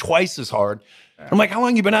murdered twice as hard. I'm like, how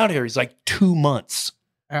long you been out here? He's like, 2 months.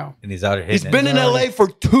 Ow. And he's out here. He's been in LA for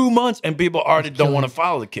 2 months, and people already don't want to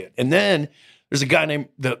follow the kid. And then there's a guy named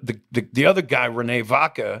the other guy, Rene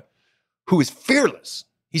Vaca, who is fearless.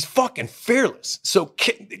 He's fucking fearless. So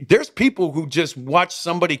there's people who just watch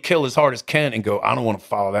somebody kill as hard as Ken and go, I don't want to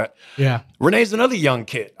follow that. Yeah. Renee's another young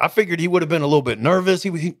kid. I figured he would have been a little bit nervous. He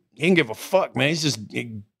didn't give a fuck, man.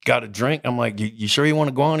 He got a drink. I'm like, you sure you want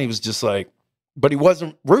to go on? He was just like, but he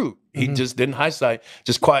wasn't rude. He just didn't high side,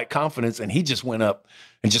 just quiet confidence. And he just went up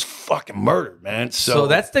and just fucking murdered, man. So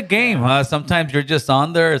that's the game, huh? Sometimes you're just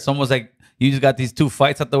on there. It's almost like you just got these 2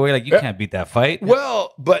 fights out the way. Like, you can't beat that fight.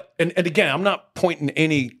 Well, but, and again, I'm not pointing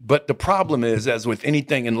but the problem is, as with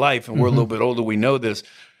anything in life, and we're a little bit older, we know this,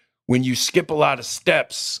 when you skip a lot of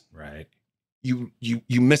steps, right, you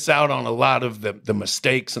miss out on a lot of the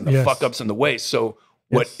mistakes and the fuck ups in the way. So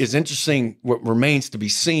what is interesting, what remains to be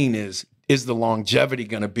seen is the longevity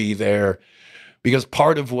going to be there? Because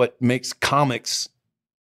part of what makes comics,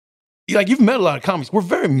 like you've met a lot of comics. We're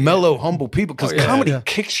very mellow, humble people because comedy Yeah.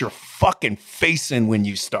 kicks your fucking face in when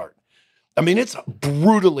you start. I mean, it's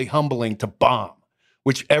brutally humbling to bomb,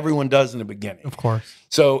 which everyone does in the beginning. Of course.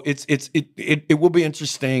 So it will be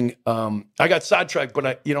interesting. I got sidetracked,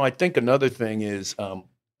 but I think another thing is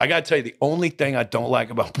I gotta tell you, the only thing I don't like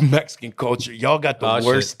about Mexican culture, y'all got the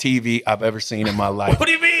worst TV I've ever seen in my life. What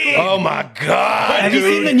do you mean? Oh my God. Have you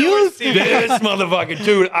dude. seen the news? This motherfucking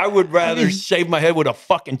dude, I would rather shave my head with a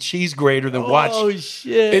fucking cheese grater than watch. Oh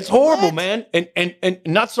shit! It's horrible, man. And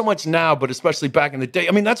not so much now, but especially back in the day.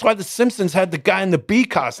 I mean, that's why The Simpsons had the guy in the bee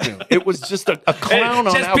costume. It was just a clown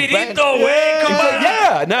on how bad.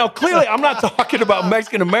 Yeah. Now, clearly, I'm not talking about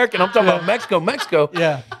Mexican American. I'm talking about Mexico.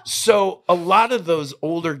 Yeah. So a lot of those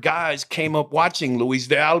older guys came up watching Luis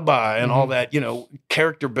de Alba and all that,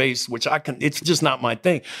 character base, which it's just not my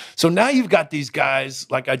thing. So now you've got these guys,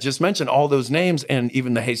 like I just mentioned, all those names, and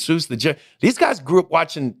even the Jesus, these guys grew up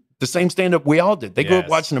watching the same stand-up we all did. They grew up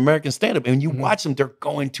watching American stand-up, and you watch them, they're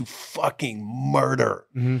going to fucking murder.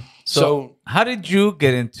 So how did you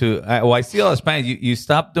get into, I see all the Spanish, you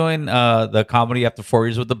stopped doing the comedy after 4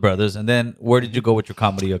 years with the brothers, and then where did you go with your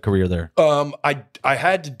comedy career there? I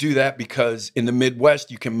had to do that because in the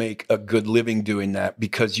Midwest, you can make a good living doing that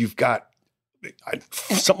because you've got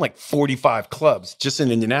something like 45 clubs. Just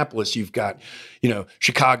in Indianapolis, you've got,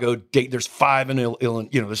 Chicago, there's 5 in Illinois,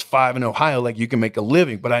 there's 5 in Ohio, like you can make a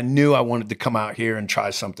living. But I knew I wanted to come out here and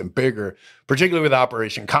try something bigger, particularly with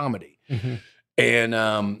Operation Comedy. And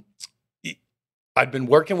I'd been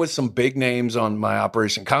working with some big names on my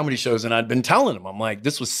Operation Comedy shows, and I'd been telling them, I'm like,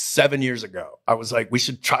 this was 7 years ago. I was like, we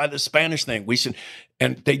should try the Spanish thing.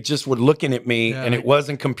 And they just were looking at me, and it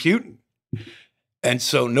wasn't computing. And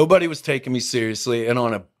so nobody was taking me seriously. And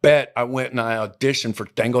on a bet, I went and I auditioned for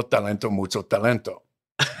Tengo Talento, Mucho Talento.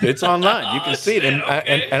 It's online. You can see it. And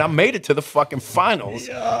I made it to the fucking finals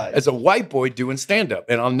as a white boy doing stand-up.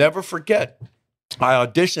 And I'll never forget, I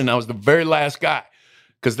auditioned. I was the very last guy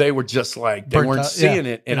because they were just like, they weren't seeing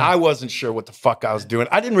it. And I wasn't sure what the fuck I was doing.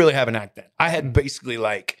 I didn't really have an act then. I had basically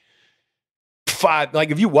like 5,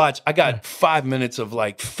 like if you watch, I got 5 minutes of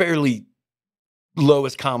like fairly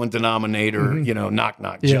lowest common denominator, knock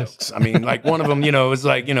jokes. I mean, like one of them, was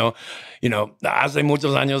like, hace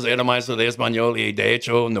muchos años era maestro de español y de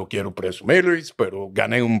hecho no quiero presumirles, pero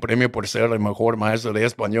gané un premio por ser el mejor maestro de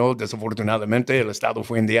español. Desafortunadamente el estado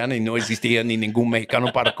fue Indiana y no existía ni ningún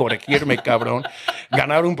mexicano para corregirme, cabrón.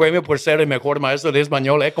 Ganar un premio por ser el mejor maestro de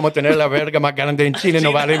español es como tener la verga más grande en Chile,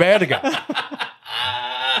 no vale verga.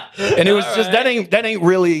 And it was just that ain't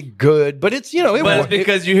really good, but it's it's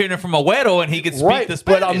because you're hearing it from a güero and he can speak the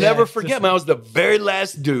Spanish. But I'll never forget, man. I was the very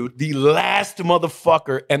last dude, the last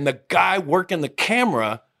motherfucker, and the guy working the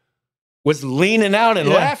camera was leaning out and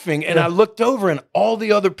laughing, and I looked over, and all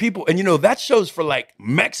the other people, and that show's for like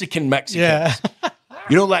Mexicans.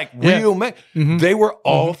 Like real men. They were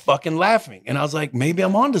all fucking laughing. And I was like, maybe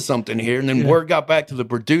I'm onto something here. And then word got back to the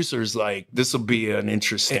producers, like, this will be an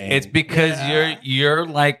interesting. It's because you're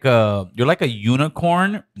like a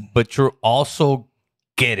unicorn, but you're also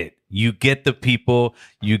get it. You get the people,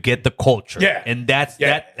 you get the culture. Yeah. And that's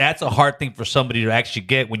a hard thing for somebody to actually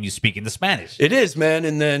get when you speak in the Spanish. It is, man.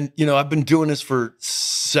 And then, I've been doing this for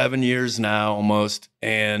 7 years now almost.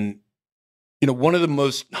 And one of the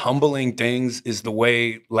most humbling things is the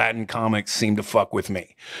way Latin comics seem to fuck with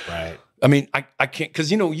me. Right. I mean, I can't,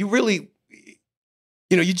 because, you really,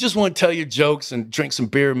 you just want to tell your jokes and drink some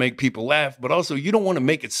beer and make people laugh, but also you don't want to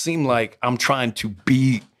make it seem like I'm trying to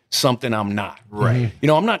be something I'm not. Right.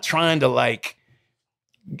 I'm not trying to like,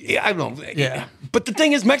 I don't know. Yeah. But the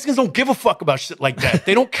thing is, Mexicans don't give a fuck about shit like that.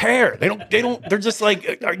 They don't care. They're just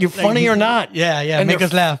like, are you funny or not? Yeah. And Make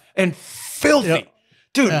us laugh. And filthy.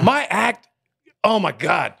 Dude, my act, oh my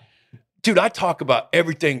God. Dude, I talk about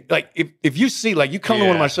everything. Like, if you see, like, you come to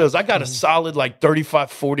one of my shows, I got a solid, like,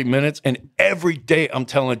 35, 40 minutes, and every day I'm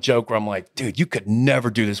telling a joke where I'm like, dude, you could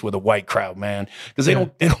never do this with a white crowd, man. Because they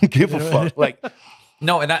don't give a fuck. Like,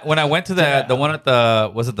 no, and when I went to the one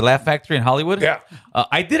at was it the Laugh Factory in Hollywood? Yeah.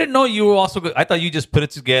 I didn't know you were also good. I thought you just put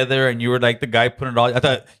it together and you were like the guy putting it all. I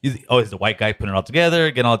thought, he's the white guy putting it all together,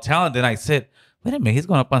 getting all the talent. Then I said, wait a minute, he's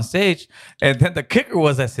going up on stage. And then the kicker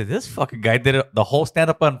was, I said, this fucking guy did the whole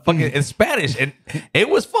stand-up on fucking in Spanish. And it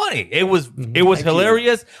was funny. It was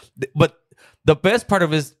hilarious. But the best part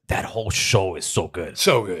of it is that whole show is so good.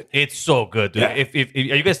 So good. It's so good, dude. Yeah. If are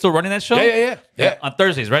you guys still running that show? Yeah. On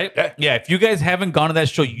Thursdays, right? Yeah. If you guys haven't gone to that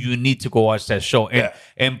show, you need to go watch that show.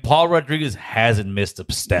 And Paul Rodriguez hasn't missed a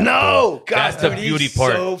step. No, bro. God, That's the dude, beauty he's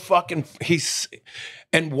part. So fucking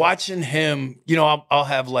and watching him, you know, I'll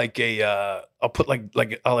have like I'll put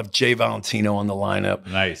I'll have Jay Valentino on the lineup.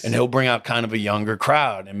 Nice. And he'll bring out kind of a younger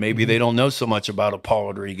crowd, and maybe they don't know so much about a Paul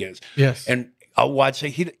Rodriguez. Yes. And I'll watch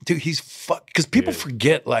he's because people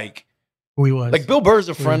forget like Who he was. Like Bill Burr's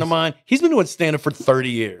a friend of mine. He's been doing stand-up for 30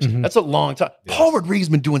 years. That's a long time. Yes. Paul Rodriguez has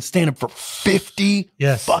been doing stand-up for 50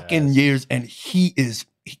 fucking years, and he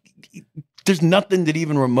there's nothing that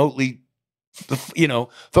even remotely, you know,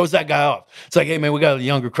 throws that guy off. It's like, hey man, we got a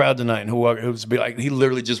younger crowd tonight, and who's be like, he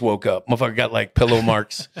literally just woke up. Motherfucker got like pillow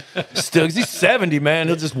marks. Still, 'cause he's 70, man.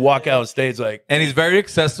 He'll just walk out on stage like, and he's very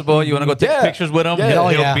accessible. You want to go take pictures with him?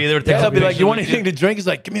 Yeah. He'll be there. To take He'll be like, you want with anything to drink? He's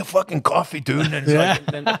like, give me a fucking coffee, dude. And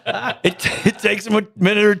it takes him a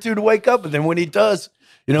minute or two to wake up, and then when he does,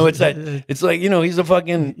 you know, it's like, you know, he's a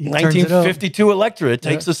fucking 1952 Electra. It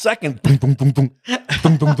takes a second. Boom, boom, boom, boom.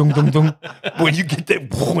 Boom, boom, boom, boom, boom. When you get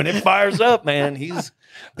that, when it fires up, man,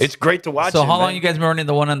 it's great to watch. So how long you guys been running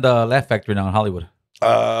the one in the Laugh Factory now in Hollywood?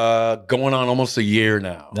 Going on almost a year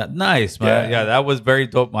now. Nice, man. Yeah, that was very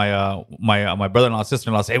dope. My my brother-in-law,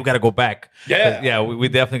 sister-in-law said, hey, we got to go back. We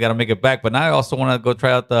definitely got to make it back. But now I also want to go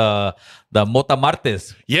try out the Mota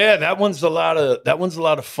Martes. Yeah, that one's a lot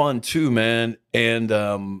of fun too, man. And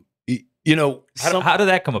you know, how did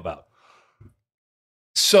that come about?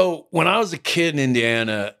 So when I was a kid in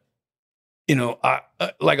Indiana, you know, I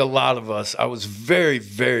like a lot of us, I was very,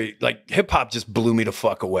 very, like, hip hop just blew me the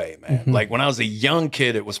fuck away, man. Like when I was a young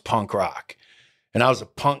kid, it was punk rock, and I was a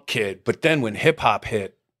punk kid. But then when hip hop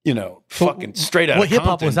hit, you know, fucking straight out. What of hip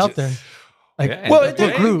hop Compton, was out there? Like, well,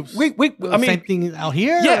 what groups? I mean, same thing out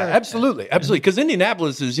here. Yeah, or? absolutely. Because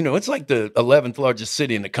Indianapolis is, you know, it's like the 11th largest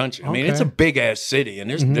city in the country. I mean, it's a big ass city,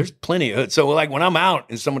 and there's plenty of it. So like when I'm out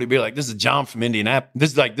and somebody be like, "This is John from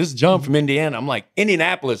Indianapolis," this is John from Indiana. I'm like,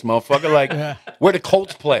 Indianapolis, motherfucker. Like where the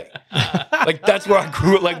Colts play. Like that's where I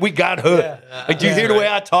grew up. Like we got hood. Like do you hear the way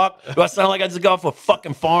I talk? Do I sound like I just got off a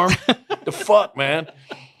fucking farm? The fuck, man.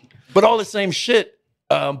 But all the same shit.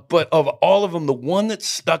 But of all of them, the one that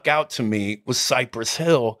stuck out to me was Cypress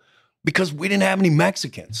Hill, because we didn't have any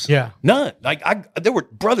Mexicans. Yeah, none. Like there were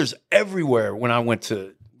brothers everywhere when I went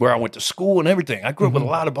to school and everything. I grew up with a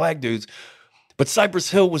lot of black dudes, but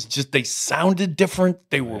Cypress Hill was just, they sounded different.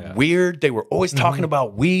 They were weird. They were always talking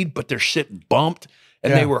about weed, but their shit bumped,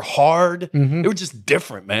 and they were hard. They were just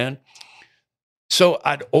different, man. So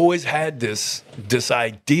I'd always had this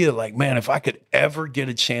idea, like, man, if I could ever get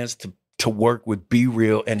a chance to work with Be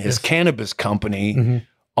Real and his cannabis company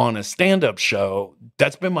on a stand-up show,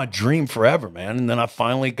 that's been my dream forever, man. And then I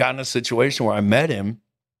finally got in a situation where I met him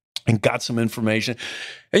and got some information.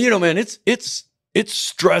 And you know, man, it's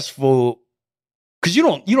stressful because you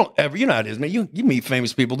don't ever, you know how it is, man. You meet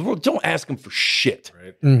famous people, don't ask them for shit,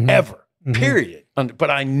 right? Ever. Period.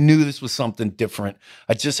 But I knew this was something different.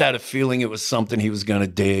 I just had a feeling it was something he was gonna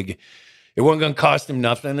dig. It wasn't gonna cost him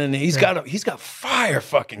nothing, and he's got fire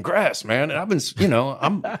fucking grass, man. And I've been, you know,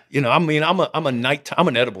 I'm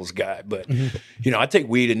an edibles guy, but you know, I take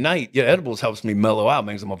weed at night. Yeah, edibles helps me mellow out,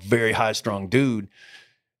 man, because I'm a very high strung dude.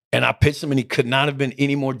 And I pitched him, and he could not have been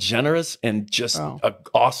any more generous and just an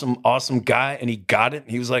awesome guy. And he got it.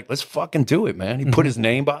 And he was like, "Let's fucking do it, man." He put his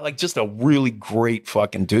name by, like, just a really great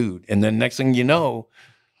fucking dude. And then next thing you know,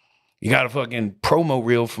 you got a fucking promo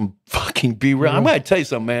reel from fucking Be Real. I'm gonna tell you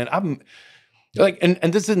something, man. I'm like, and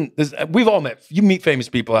this isn't this. We've all met. You meet famous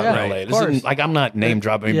people out in LA. This isn't like, I'm not name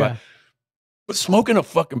dropping anybody, but smoking a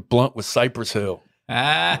fucking blunt with Cypress Hill.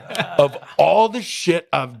 Of all the shit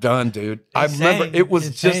I've done, dude, I remember it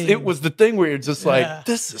was the thing where you're just like,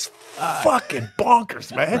 this is fucking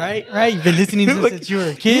bonkers, man. Right. You've been listening to this since you were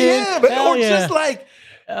a kid. Yeah, but, or just like.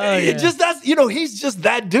 Just that's, you know, he's just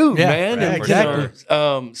that dude, man. Right,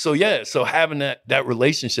 exactly. So having that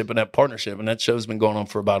relationship and that partnership, and that show's been going on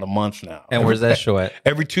for about a month now. And where's that show at?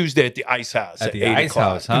 Every Tuesday at the Ice House. At the Ice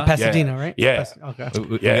House, huh? In Pasadena, right? Yeah. Okay.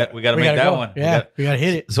 We got to make that go. one. Yeah, we got to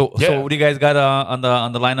hit it. So what do you guys got on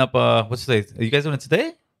the lineup? What's today? Are you guys doing it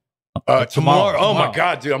today? Tomorrow. Oh my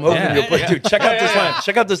God, dude! I'm hoping you'll play. Dude, check out this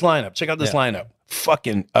lineup. Check out this lineup.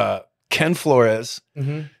 Fucking Ken Flores,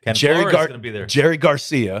 Jerry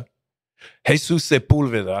Garcia, Jesus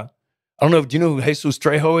Sepulveda. I don't know. Do you know who Jesus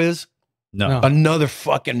Trejo is? No. Another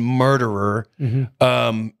fucking murderer.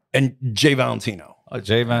 And Jay Valentino. And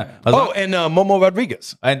Momo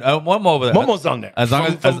Rodriguez. And Momo over there. Momo's on there. As long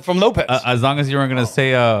as from Lopez. As long as you weren't going to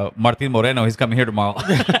say Martin Moreno, he's coming here tomorrow.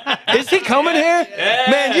 Is he coming here?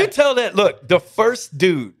 Yeah. Man, you tell that. Look, the first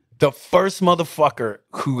motherfucker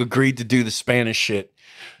who agreed to do the Spanish shit.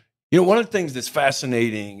 You know, one of the things that's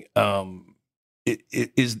fascinating it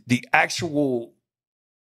is the actual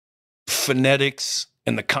phonetics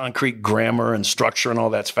and the concrete grammar and structure and all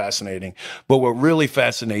that's fascinating. But what really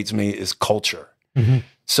fascinates me is culture,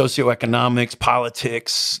 socioeconomics,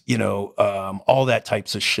 politics, you know, all that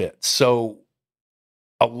types of shit. So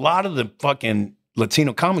a lot of the fucking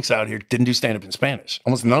Latino comics out here didn't do stand-up in Spanish.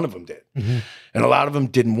 Almost none of them did. And a lot of them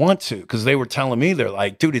didn't want to because they were telling me, they're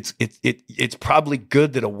like, dude, it's probably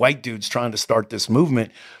good that a white dude's trying to start this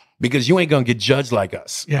movement because you ain't gonna get judged like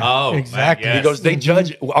us. Yeah, Oh, exactly. man, yes. He goes, they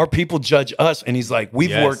judge, our people judge us. And he's like,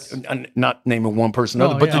 we've Yes. worked, not naming one person or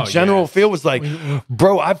No, other, but yeah. the general yes. feel was like,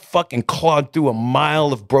 bro, I've fucking clawed through a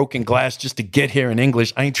mile of broken glass just to get here in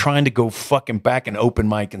English. I ain't trying to go fucking back and open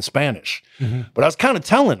mic in Spanish. But I was kind of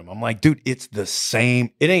telling him, I'm like, dude, it's the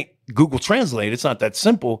same. It ain't Google Translate. It's not that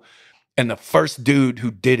simple. And the first dude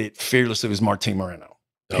who did it fearlessly was Martin Moreno.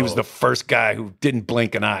 He was the first guy who didn't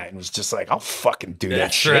blink an eye and was just like, I'll fucking do that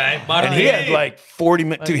That's shit. right, And he had Martin. like 40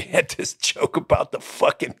 minutes. Dude, he had this joke about the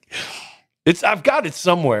fucking. I've got it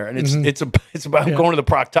somewhere, and it's about him going to the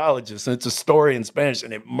proctologist, and it's a story in Spanish,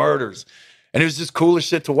 and it murders. And it was just coolest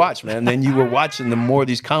shit to watch, man. Then you were watching the more of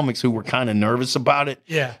these comics who were kind of nervous about it.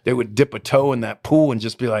 Yeah. They would dip a toe in that pool and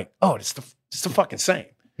just be like, oh, it's the fucking same.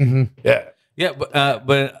 Yeah. Yeah,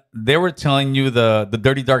 but they were telling you the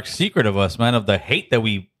dirty dark secret of us, man, of the hate that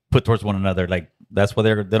we put towards one another. Like that's why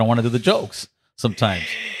they don't want to do the jokes sometimes.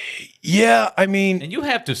 Yeah, I mean, And you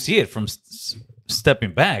have to see it from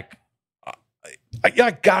stepping back.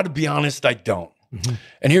 I got to be honest, I don't.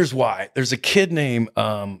 And here's why. There's a kid named,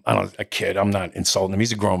 I'm not insulting him.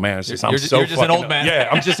 He's a grown man. It's just, You're just an fucking- old man. Yeah,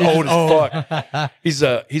 I'm just old as fuck. He's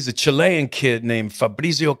a Chilean kid named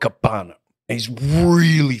Fabrizio Capano. And he's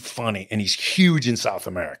really funny, and he's huge in South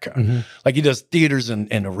America. Like he does theaters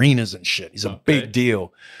and arenas and shit. He's a big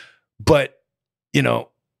deal. But, you know,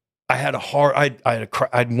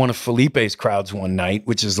 I'd one of Felipe's crowds one night,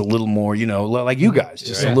 which is a little more, you know, like you guys,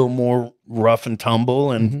 just a little more rough and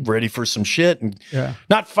tumble and ready for some shit. And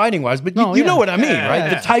not fighting wise, but you know what I mean, right?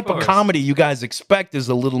 The type of comedy you guys expect is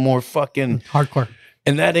a little more fucking hardcore.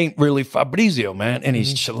 And that ain't really Fabrizio, man. And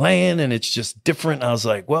he's Chilean and it's just different. I was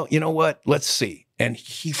like, well, you know what? Let's see. And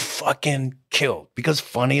he fucking killed because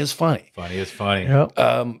funny is funny. Funny is funny.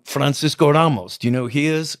 Yep. Francisco Ramos, do you know who he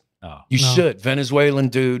is? Oh. You should. Venezuelan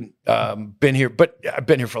dude. Been here, but I've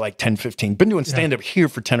been here for like 10, 15. Been doing stand-up here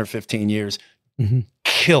for 10 or 15 years.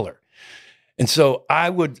 Killer. And so I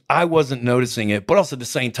wasn't noticing it, but also at the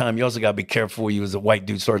same time, you also got to be careful. You as a white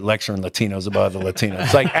dude start lecturing Latinos about the Latinos.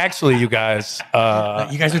 It's like, actually, you guys are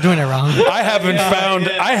doing it wrong. I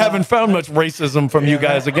haven't found much racism from you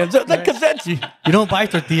guys against because that's You don't buy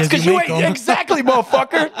tortillas. You make them. exactly,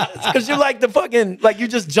 motherfucker. Because you're like the fucking you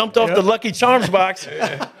just jumped off the Lucky Charms box.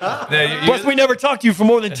 Plus, we never talked to you for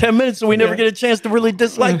more than 10 minutes, so we never get a chance to really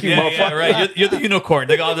dislike you, motherfucker. Yeah, right. You're the unicorn.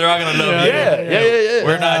 They're all gonna love you.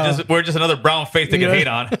 Yeah. We're just another brown face they can hate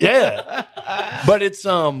on. Yeah, but it's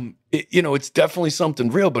it's definitely something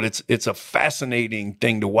real, but it's a fascinating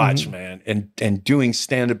thing to watch, man. And doing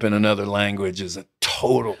stand up in another language is a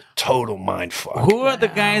total mind fuck. Who are the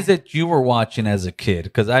guys that you were watching as a kid?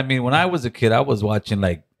 Because I mean, when I was a kid, I was watching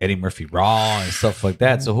like Eddie Murphy Raw and stuff like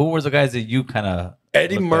that. So who was the guys that you kind of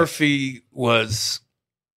Eddie Murphy was,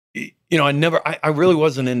 I really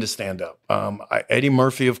wasn't into stand up. Eddie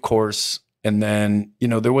Murphy, of course. And then,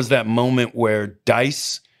 there was that moment where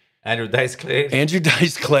Andrew Dice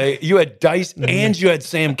Clay, you had Dice and you had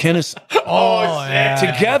Sam Kinison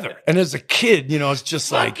together. And as a kid, it's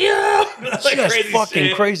just like, just crazy fucking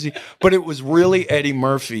shit. crazy. But it was really Eddie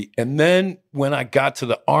Murphy. And then when I got to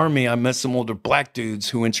the Army, I met some older black dudes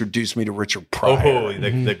who introduced me to Richard Pryor. Oh,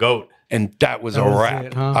 the goat. And that was a wrap.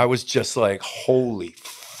 it, huh? I was just like, holy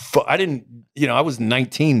fuck. I didn't, I was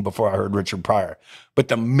 19 before I heard Richard Pryor. But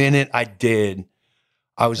the minute I did,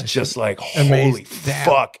 I was just like, holy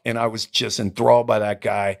fuck. And I was just enthralled by that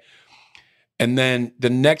guy. And then the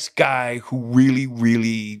next guy who really,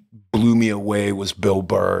 really blew me away was Bill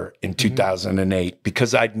Burr in 2008,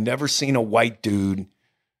 because I'd never seen a white dude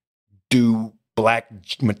do black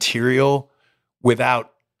material without,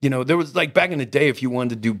 there was like back in the day, if you wanted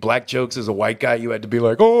to do black jokes as a white guy, you had to be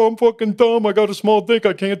like, oh, I'm fucking dumb. I got a small dick.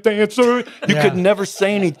 I can't dance. You could never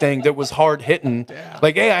say anything that was hard hitting.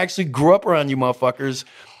 Like, hey, I actually grew up around you motherfuckers.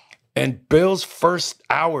 And Bill's first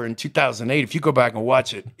hour in 2008, if you go back and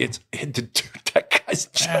watch it, that guy's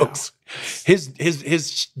jokes.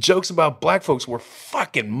 His jokes about black folks were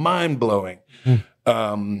fucking mind blowing.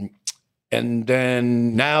 And And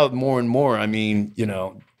then now more and more, I mean, you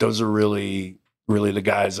know, those are really the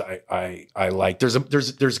guys I like.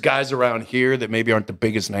 There's guys around here that maybe aren't the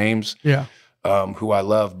biggest names, who I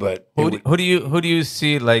love, but who do you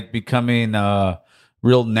see like becoming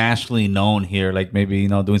real nationally known here? Like maybe, you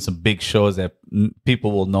know, doing some big shows that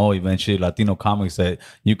people will know eventually, Latino comics that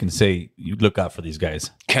you can say you look out for these guys.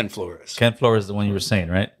 Ken Flores. Ken Flores is the one you were saying,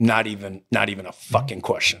 right? Not even a fucking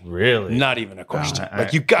question. Really? Not even a question.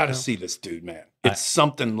 Like, you got to see this dude, man. It's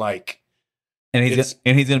something like. And he's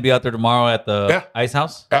gonna be out there tomorrow at the Ice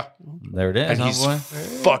House. Yeah, there it is. And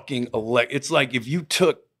he's fucking It's like if you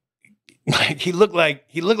took, like, he looked like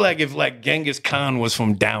if like Genghis Khan was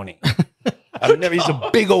from Downey. He's a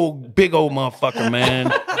big old motherfucker,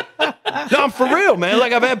 man. No, I'm for real, man.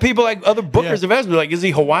 Like, I've had people, like other bookers have asked me, like, is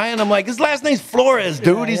he Hawaiian? I'm like, his last name's Flores,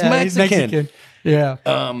 dude. He's Mexican. Yeah.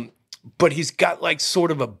 But he's got like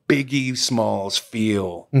sort of a Biggie Smalls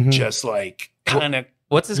feel, just like kind of.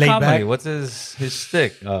 What's his comedy? Back. What's his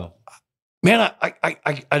shtick? Oh, man,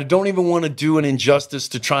 I don't even want to do an injustice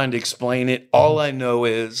to trying to explain it. All I know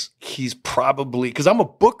is he's probably, because I'm a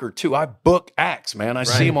booker too. I book acts, man. I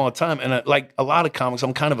see him all the time, and like a lot of comics,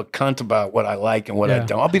 I'm kind of a cunt about what I like and what I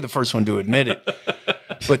don't. I'll be the first one to admit it.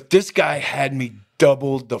 But this guy had me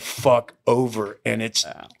doubled the fuck over, and it's.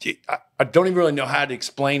 I don't even really know how to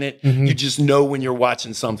explain it. You just know when you're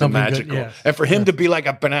watching something magical. Good, and for him to be like,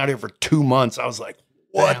 I've been out here for 2 months, I was like,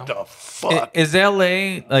 what the fuck? Is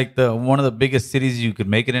LA like one of the biggest cities you could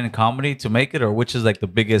make it in comedy to make it, or which is like the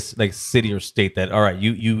biggest like city or state that, all right,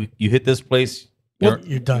 you hit this place,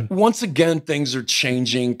 you're done. Once again, things are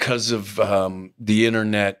changing because of the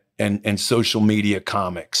internet and social media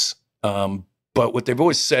comics. But what they've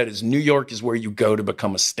always said is New York is where you go to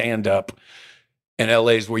become a stand-up, and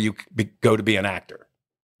LA is where you go to be an actor.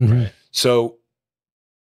 Right. So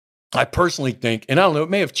I personally think, and I don't know, it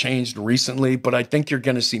may have changed recently, but I think you're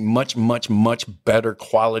going to see much, much, much better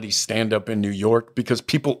quality stand-up in New York because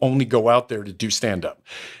people only go out there to do stand-up.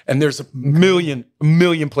 And there's a million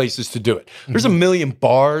places to do it. There's a million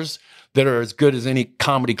bars that are as good as any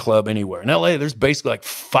comedy club anywhere. In LA, there's basically like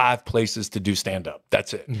 5 places to do stand-up.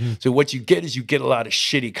 That's it. So what you get is you get a lot of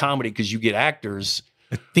shitty comedy because you get actors.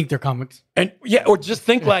 I think they're comics. And or just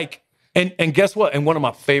think like, And guess what? And one of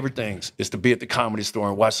my favorite things is to be at the Comedy Store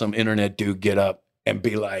and watch some internet dude get up and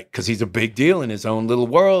be like, because he's a big deal in his own little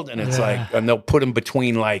world. And it's like, and they'll put him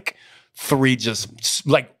between like 3 just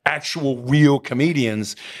like actual real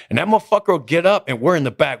comedians. And that motherfucker will get up and we're in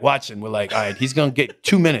the back watching. We're like, all right, he's going to get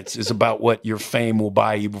 2 minutes is about what your fame will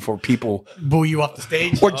buy you before people boo you off the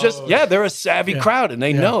stage. Or just, they're a savvy crowd and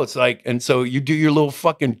they know it's like, and so you do your little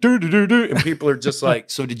fucking do and people are just like,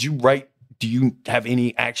 so did you write? Do you have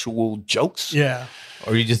any actual jokes? Yeah.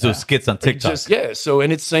 Or you just do skits on TikTok? So,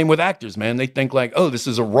 and it's same with actors, man. They think like, oh, this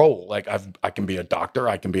is a role. Like I can be a doctor,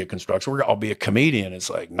 I can be a construction worker, I'll be a comedian. It's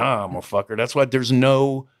like, nah, motherfucker. That's why there's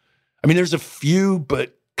a few,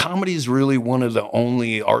 but comedy is really one of the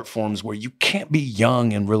only art forms where you can't be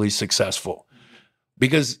young and really successful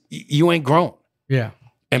because you ain't grown. Yeah.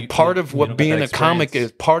 And part of what being a comic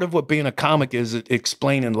is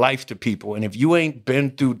explaining life to people. And if you ain't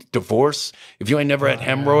been through divorce, if you ain't never had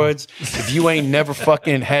hemorrhoids, if you ain't never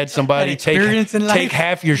fucking had somebody take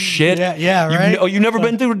half your shit. Right. You never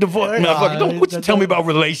been through a divorce? What you tell me about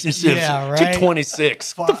relationships? Yeah, right. You're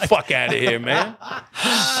 26. Get the fuck out of here, man.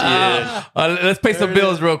 Shit. Let's pay some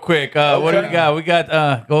bills real quick. What do we got? We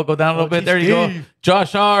got go down a little bit. There you go.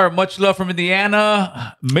 Josh R, much love from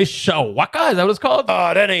Indiana. Mishawaka, is that what it's called?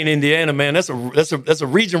 Oh, that ain't Indiana, man. That's a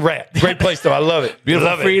region rat. Great place though. I love it.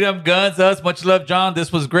 Beautiful freedom, guns, us. Much love, John.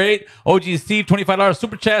 This was great. OG Steve, $25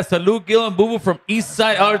 super chat. Salute, Gil and Boo Boo from East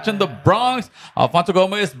Side Arch in the Bronx. Alfonso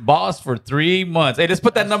Gomez, boss for 3 months. Hey, let's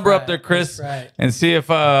put that number up there, Chris, and see if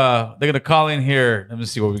they're gonna call in here. Let me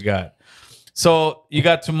see what we got. So you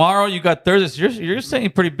got tomorrow, you got Thursday. So you're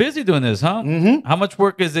saying pretty busy doing this, huh? How much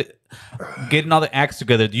work is it getting all the acts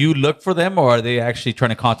together? Do you look for them, or are they actually trying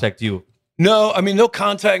to contact you? No, I mean they'll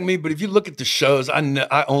contact me, but if you look at the shows,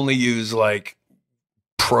 I only use like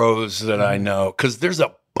pros that I know because there's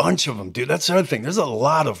a bunch of them, dude. That's the other thing. There's a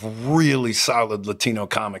lot of really solid Latino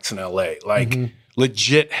comics in LA, like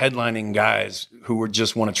legit headlining guys who would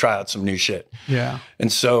just want to try out some new shit. Yeah,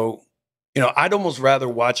 and so. You know, I'd almost rather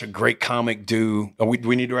watch a great comic do. Do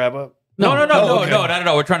we need to wrap up? No, not at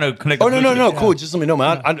all. We're trying to connect. Oh, no. Cool. Just let me know,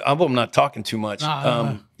 man. I'm not talking too much.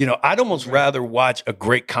 You know, I'd almost rather watch a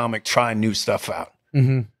great comic try new stuff out.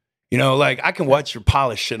 You know, like I can watch your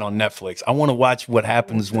polished shit on Netflix. I want to watch what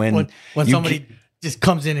happens when somebody just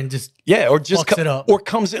comes in and just or just fucks it up. or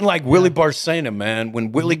comes in like Willie Barcena, man.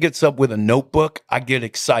 When Willie gets up with a notebook, I get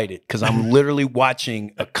excited because I'm literally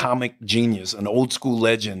watching a comic genius, an old school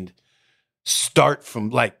legend, start from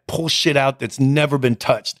like pull shit out that's never been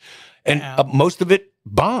touched, and most of it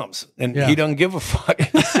bombs, and he doesn't give a fuck.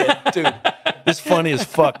 He said, dude, this funny as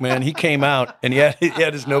fuck, man. He came out and he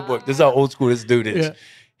had his notebook. This is how old school this dude is. Yeah.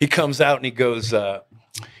 He comes out and he goes,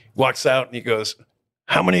 walks out and he goes,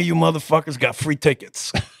 how many of you motherfuckers got free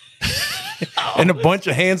tickets? And a bunch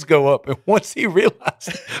of hands go up. And once he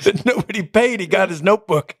realized that nobody paid, he got his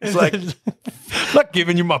notebook. It's like, I'm not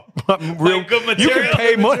giving you my real good material. You can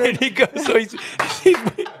pay money. And he goes, so he's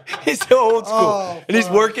so old school. And he's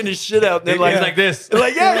working his shit out. And they're like, he's like this. They're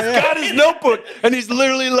like, yeah, he's got his notebook. And he's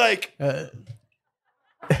literally like, yep,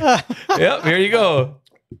 here you go.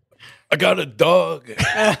 I got a dog.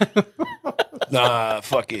 Nah,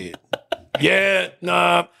 fuck it. Yeah,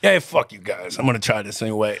 nah, yeah, fuck you guys. I'm gonna try this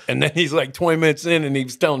anyway. And then he's like 20 minutes in and he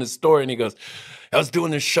was telling his story and he goes, I was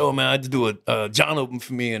doing this show, man. I had to do a John opened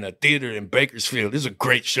for me in a theater in Bakersfield. This is a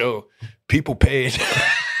great show. People paid.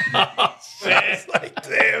 I was like,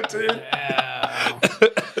 damn, dude. Yeah.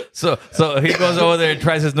 So he goes over there and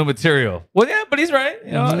tries his new material. Well, yeah, but he's right.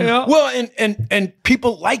 You know. Well, and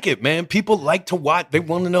people like it, man. People like to watch. They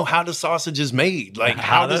want to know how the sausage is made. Like,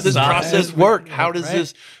 how does this process work? How does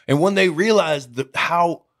this? And when they realize of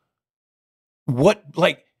all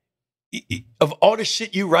the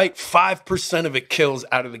shit you write, 5% of it kills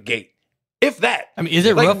out of the gate. If that. I mean, is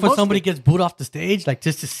it rough when somebody gets booed off the stage? Like,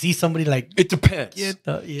 just to see somebody like... It depends.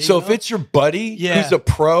 So if it's your buddy who's a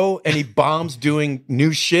pro and he bombs doing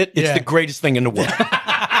new shit, it's the greatest thing in the world.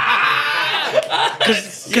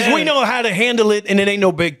 Because we know how to handle it and it ain't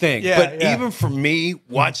no big thing. But even for me,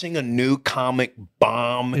 watching a new comic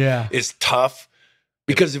bomb is tough.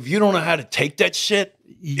 Because if you don't know how to take that shit,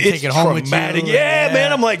 it's take it home traumatic. with you.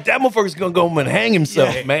 Man. I'm like, that motherfucker's gonna go home and hang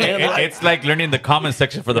himself, man. It's like learning the comment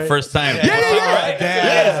section for the first time.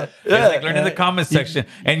 It's like learning the comment section.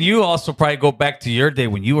 And you also probably go back to your day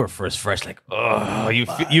when you were first fresh, like, oh,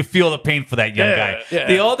 you feel the pain for that young guy.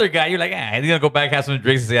 The older guy, you're like, he's gonna go back, have some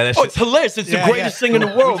drinks, and say, that shit. It's hilarious. It's the greatest thing in the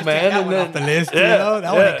world, man. And then off the list, that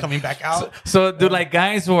one ain't coming back out. So do like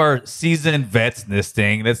guys who are seasoned vets in this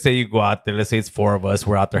thing, let's say you go out there, let's say it's 4 of us,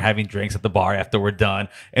 we're out there having drinks at the bar after we're done,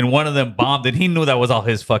 and one of them bombed and he knew that was all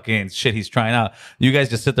his fucking shit he's trying out. You guys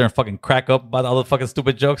just sit there and fucking crack up about all the fucking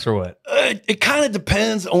stupid jokes or what? It kind of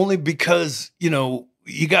depends, only because, you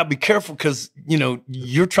got to be careful because,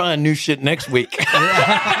 you're trying new shit next week.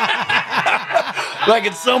 Like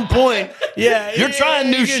at some point, you're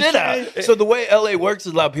trying new shit out. So the way LA works,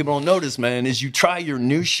 is a lot of people don't notice, man, is you try your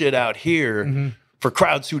new shit out here for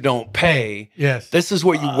crowds who don't pay. Yes. This is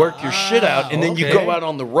where you work your shit out, and then you go out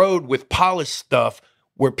on the road with polished stuff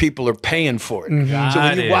where people are paying for it. So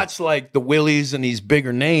when you watch like the Willies and these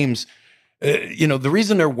bigger names, the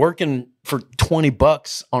reason they're working for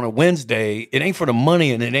 $20 on a Wednesday, it ain't for the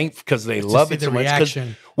money and it ain't because they love it so much.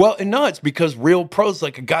 It's because real pros,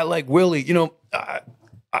 like a guy like Willie, I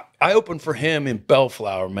opened for him in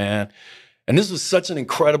Bellflower, man. And this was such an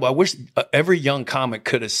incredible, I wish every young comic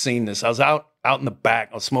could have seen this. I was out in the back,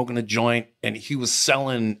 I was smoking a joint, and he was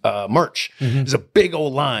selling merch. It was a big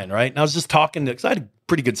old line, right? And I was just talking to, because I had a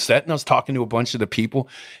pretty good set, and I was talking to a bunch of the people,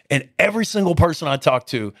 and every single person I talked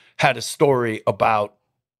to had a story about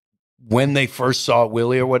when they first saw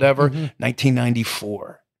Willie or whatever,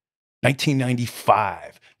 1994,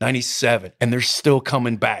 1995. 97, and they're still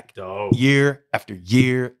coming back year after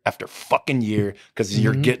year after fucking year because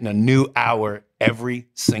you're getting a new hour every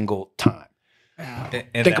single time.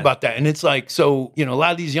 Think about that. And it's like, so, a lot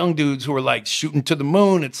of these young dudes who are like shooting to the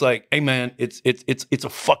moon, it's like, hey man, it's a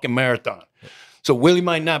fucking marathon. So Willie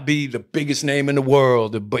might not be the biggest name in the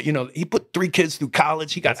world, but he put 3 kids through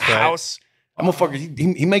college, he got a house. I'm a fucker.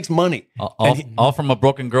 He makes money. All from a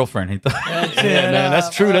broken girlfriend. Man,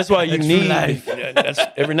 that's true. That's why you need. That's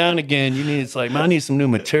every now and again you need. It's like, man, I need some new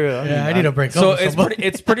material. I need a break. So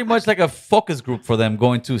it's pretty much like a focus group for them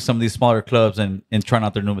going to some of these smaller clubs and trying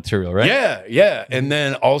out their new material, right? Yeah. And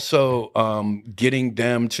then also getting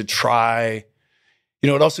them to try.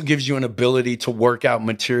 It also gives you an ability to work out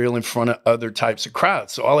material in front of other types of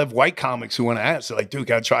crowds. So I'll have white comics who want to ask, they're like, dude,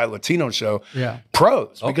 gotta try a Latino show. Yeah.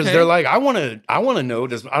 Pros. Because they're like, I want to know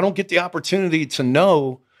this. I don't get the opportunity to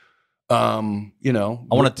know, I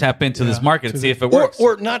want to tap into this market and see if it works.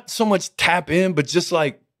 Or not so much tap in, but just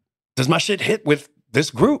like, does my shit hit with this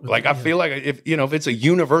group? Like, I feel like if it's a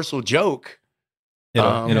universal joke,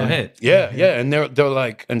 it'll hit. Yeah. And they're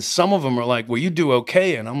like, and some of them are like, well, you do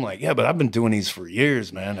okay. And I'm like, yeah, but I've been doing these for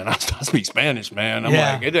years, man. And I speak Spanish, man. I'm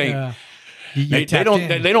like, it ain't. You're tapped don't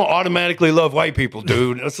in. they don't automatically love white people,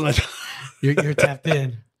 dude. That's like, You're tapped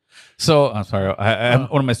in. So I'm sorry,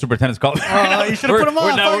 one of my superintendents called. Oh, you should have put him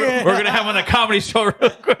on. We're gonna have him on a comedy show real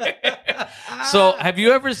quick. So, have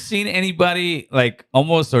you ever seen anybody like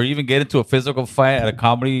almost or even get into a physical fight at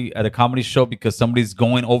a comedy show because somebody's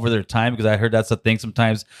going over their time? Because I heard that's a thing.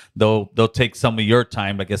 Sometimes they'll take some of your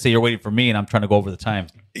time. Like I say, you're waiting for me, and I'm trying to go over the time.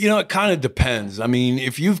 you know, it kind of depends. I mean,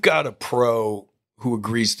 if you've got a pro who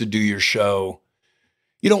agrees to do your show,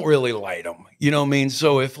 you don't really light them. You know what I mean?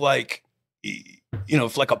 So if like, you know,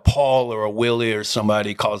 if like a Paul or a Willie or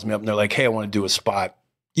somebody calls me up and they're like, hey, I want to do a spot,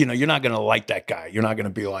 you know, you're not going to like that guy. You're not going to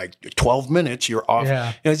be like 12 minutes, you're off.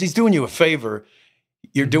 Yeah. You know, he's doing you a favor.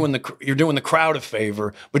 You're doing the crowd a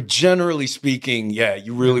favor, but generally speaking, yeah,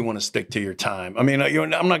 you really want to stick to your time. I mean,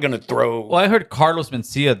 I'm not going to throw. Well, I heard Carlos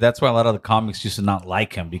Mencia. That's why a lot of the comics used to not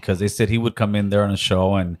like him because they said he would come in there on a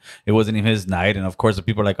show and it wasn't even his night. And of course, the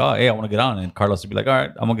people are like, "Oh, hey, I want to get on," and Carlos would be like, "All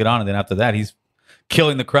right, I'm gonna get on." And then after that, he's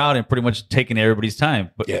killing the crowd and pretty much taking everybody's time.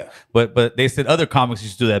 But Yeah. but they said other comics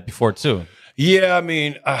used to do that before too. Yeah, I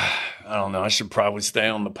mean, I don't know. I should probably stay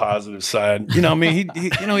on the positive side. You know, I mean,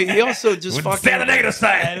 he also just fucking Stay on the negative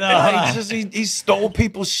side. he stole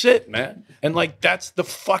people's shit, man. And like that's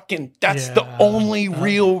the only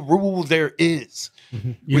real rule there is.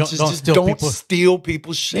 You which is just don't steal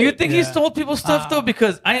people's shit. Do you think he stole people's stuff though?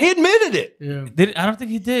 Because he admitted it. Yeah. I don't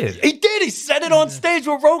think he did. He did. He said it on stage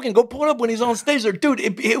with Rogan. Go pull it up when he's on stage there. Dude,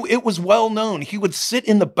 it was well known. He would sit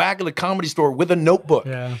in the back of the Comedy Store with a notebook.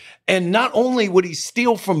 Yeah. And not only would he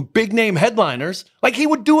steal from big name headliners, like he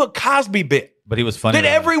would do a Cosby bit. But he was funny. That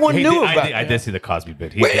everyone knew about. I did see the Cosby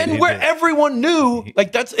bit. Everyone knew,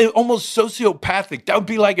 like that's almost sociopathic. That would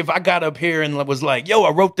be like if I got up here and was like, "Yo,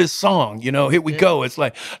 I wrote this song. You know, here we go." It's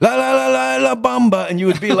like la la la la la bamba, and you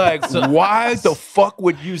would be like, "Why the fuck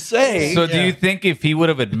would you say?" So, do you think if he would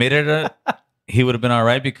have admitted it, he would have been all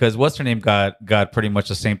right? Because what's her name got pretty much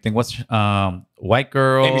the same thing. What's white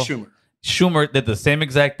girl? Amy Schumer. Schumer did the same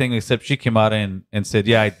exact thing, except she came out and said,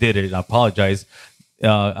 "Yeah, I did it. And I apologize."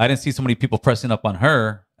 I didn't see so many people pressing up on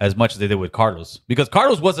her as much as they did with Carlos, because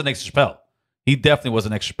Carlos was an ex Chappelle. He definitely was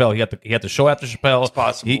an ex Chappelle. He had the show after Chappelle. It's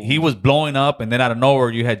possible. He was blowing up, and then out of nowhere,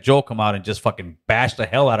 you had Joe come out and just fucking bash the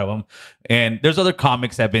hell out of him. And there's other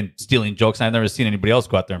comics that have been stealing jokes. I've never seen anybody else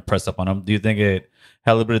go out there and press up on him. Do you think it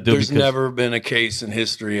had a little bit to do? There's never been a case in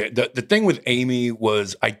history. The thing with Amy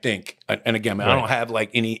was, I think, and again, man, I don't have like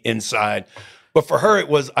any inside, but for her,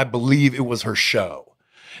 I believe it was her show.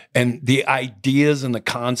 And the ideas and the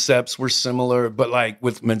concepts were similar, but like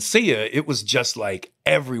with Mencia, it was just like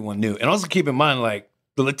everyone knew. And also keep in mind, like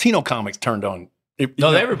the Latino comics turned on.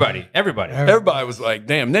 Everybody was like,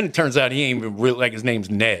 damn. Then it turns out he ain't even really, like his name's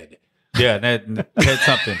Ned. Yeah, Ned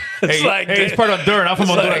something. Hey, he's part of Honduras. I'm from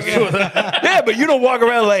Honduras too. Yeah, but you don't walk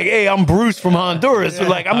around like, hey, I'm Bruce from Honduras. Yeah.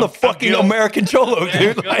 Like, I'm the fucking American Cholo,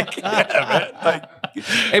 dude. Like, yeah, man. Like,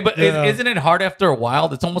 hey, but isn't it hard after a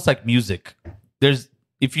while? It's almost like music.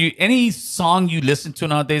 Any song you listen to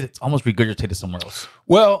nowadays, it's almost regurgitated somewhere else.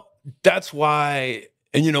 Well, that's why,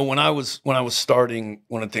 and you know, when I was starting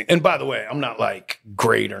one of the things, and by the way, I'm not like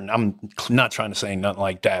great, or I'm not trying to say nothing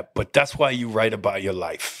like that, but that's why you write about your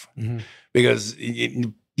life, because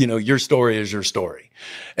you know, your story is your story.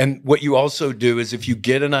 And what you also do is, if you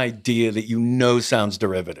get an idea that you know sounds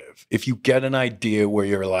derivative, if you get an idea where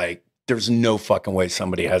you're like, there's no fucking way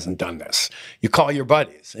somebody hasn't done this, you call your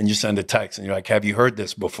buddies and you send a text and you're like, have you heard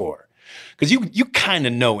this before? Because you kind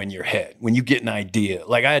of know in your head when you get an idea.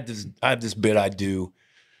 Like I have this bit I do.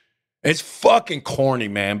 It's fucking corny,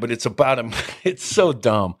 man, but it's so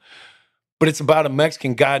dumb. But it's about a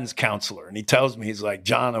Mexican guidance counselor. And he tells me, he's like,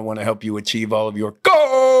 John, I want to help you achieve all of your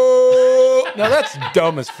goals. Now that's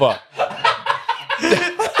dumb as fuck.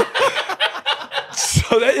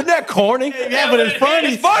 So isn't that corny? Yeah, but it's funny.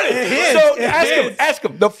 It's funny. So ask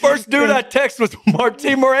him. The first dude I text was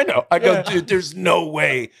Martin Moreno. I go, dude, there's no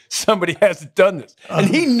way somebody hasn't done this. And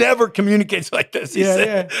he never communicates like this. He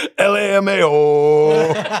said,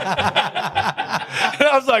 L-A-M-A-O. And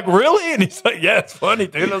I was like, really? And he's like, yeah, it's funny,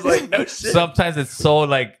 dude. I was like, no shit. Sometimes it's so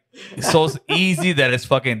easy that it's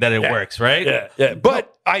fucking, that it works, right? Yeah.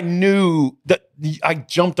 But I knew that I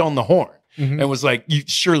jumped on the horn. And was like,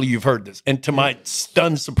 surely you've heard this. And to my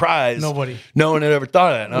stunned surprise, no one had ever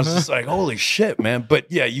thought of that. And I was just like, holy shit, man.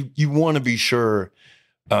 But yeah, you want to be sure,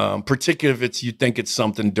 particularly if you think it's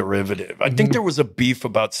something derivative. I think there was a beef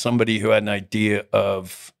about somebody who had an idea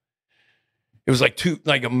of, it was like two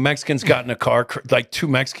Mexicans got in a car, like two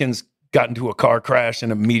Mexicans got into a car crash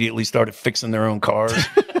and immediately started fixing their own cars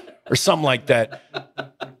or something like that.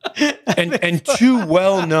 and two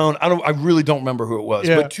well-known, I really don't remember who it was,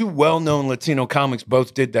 Yeah. but two well-known Latino comics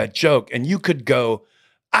both did that joke. And you could go,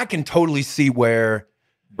 I can totally see where,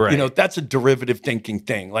 Right. you know, that's a derivative thinking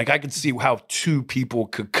thing. Like I could see how two people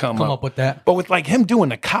could come up with that. But with like him doing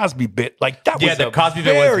the Cosby bit, like that was the a Cosby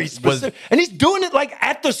bit very was- specific. And he's doing it like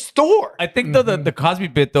at the store. I think though the Cosby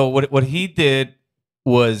bit though, what he did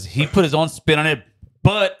was he put his own spin on it,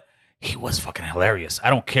 but he was fucking hilarious. I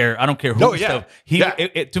don't care who Oh, yeah. stuff. Yeah.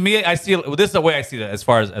 To me, I see it. This is the way I see that as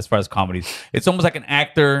far as comedies. It's almost like an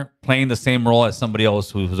actor playing the same role as somebody else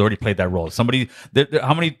who's already played that role. How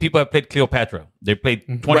many people have played Cleopatra? They played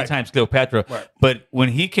 20 Right. times Cleopatra. Right. But when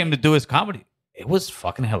he came to do his comedy, it was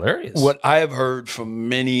fucking hilarious. What I have heard from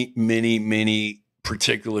many, many, many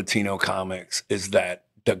particular Latino comics is that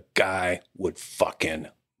the guy would fucking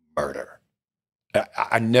murder.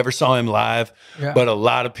 I never saw him live, Yeah. but a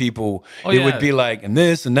lot of people, Oh, it yeah. would be like, and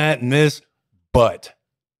this and that and this, but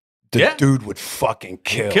the Yeah. dude would fucking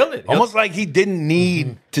kill. Kill it. Almost like he didn't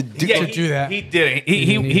need to do Yeah, to do that. He did it. He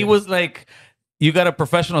didn't need He it. was like, you got a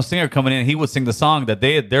professional singer coming in. He would sing the song that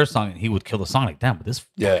their song, and he would kill the song. Like, damn, but this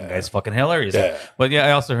fucking guy's fucking hilarious. Yeah. But yeah,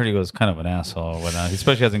 I also heard he was kind of an asshole when, he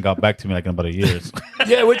especially hasn't got back to me like in about a year.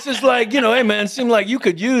 Yeah, which is like, you know, hey man, it seemed like you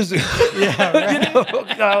could use it. Yeah, you know,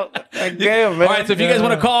 like, damn, man. All right, so if you guys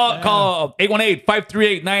want to call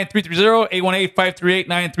 818-538-9330,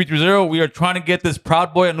 818-538-9330. We are trying to get this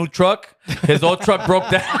Proud Boy a new truck. His old truck broke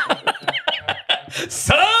down.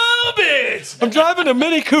 Son of a bitch! I'm driving a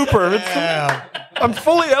Mini Cooper. I'm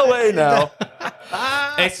fully LA now.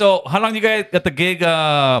 Hey, so how long you guys at the gig?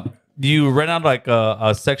 Do you rent out like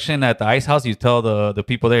a section at the Ice House? You tell the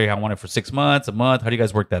people there, I want it for 6 months, a month. How do you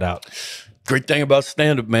guys work that out? Great thing about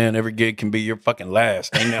stand-up, man, every gig can be your fucking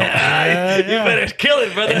last. Ain't no, You better kill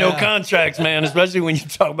it, brother. ain't no contracts, man, especially when you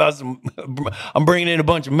talk about I'm bringing in a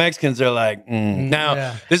bunch of Mexicans, they're like, Now,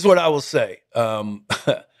 yeah. this is what I will say.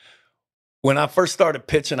 When I first started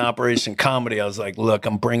pitching Operation Comedy, I was like, look,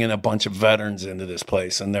 I'm bringing a bunch of veterans into this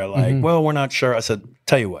place. And they're like, well, we're not sure. I said,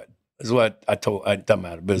 tell you what, this is what it doesn't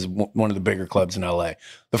matter, but it's one of the bigger clubs in LA.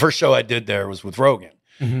 The first show I did there was with Rogan.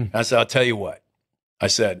 And I said, I'll tell you what. I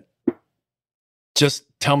said, just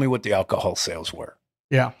tell me what the alcohol sales were.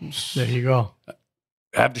 Yeah. There you go.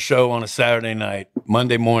 Have the show on a Saturday night.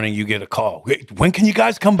 Monday morning, you get a call. Wait, when can you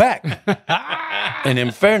guys come back? And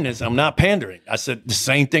in fairness, I'm not pandering. I said the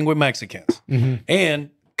same thing with Mexicans. And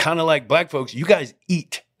kind of like black folks, you guys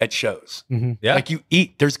eat at shows. Yeah. Like you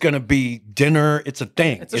eat. There's going to be dinner. It's a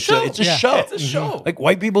thing. It's a show. It's a Yeah. show. It's a show. Like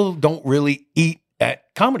white people don't really eat at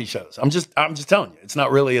comedy shows. I'm just telling you, it's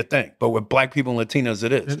not really a thing. But with black people and Latinos,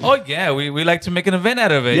 it is. Oh yeah, we like to make an event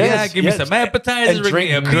out of it. Yes, yeah, give yes. me some appetizers, And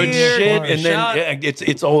drink a good beer, shit, or a and then shot. yeah,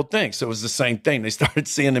 it's a whole thing. So it was the same thing. They started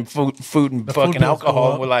seeing them food and fucking bills alcohol, go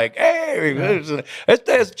and up. we're like, "Hey, este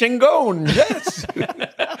es chingón, yes."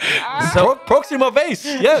 Proxima vez,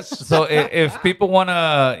 yes. So if people want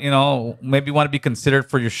to, maybe want to be considered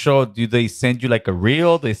for your show, do they send you like a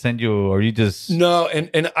reel? They send you, or you just No,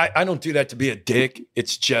 and I don't do that to be a dick.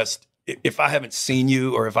 It's just if I haven't seen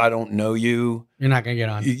you or if I don't know you, You're not gonna get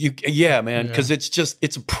on. yeah, man, because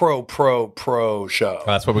it's a pro show.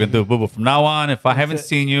 That's what we're gonna do, Boo Boo. From now on, if I haven't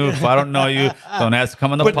seen you, if I don't know you, don't ask to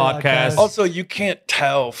come on the podcast. Also, you can't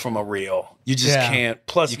tell from a reel. You just Yeah. can't.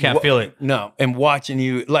 Plus, You can't feel it. No, and watching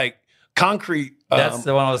you like Concrete. That's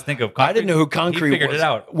the one I was thinking of. I didn't know who Concrete He figured was. it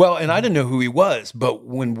out. Well, and I didn't know who he was. But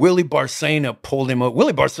when Willie Barcena pulled him up,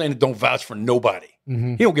 Willie Barcena don't vouch for nobody.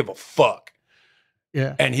 He don't give a fuck.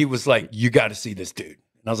 Yeah. And he was like, "You got to see this dude."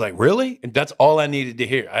 And I was like, "Really?" And that's all I needed to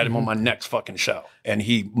hear. I had him on my next fucking show, and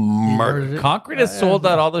he murdered. Concrete has sold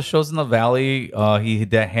out all the shows in the Valley. He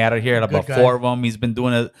had it here at about guy. 4 of them. He's been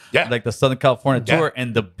doing it like the Southern California Yeah. tour.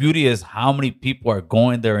 And the beauty is how many people are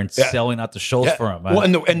going there and Yeah. selling out the shows Yeah. for him. Man.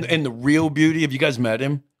 Well, and the real beauty, have you guys met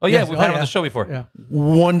him? Oh yeah, Yes. we've Oh, had him on yeah. the show before. Yeah.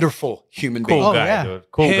 Wonderful human being. Cool Oh, guy, yeah. dude.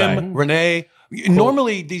 Cool Him, guy. Renee.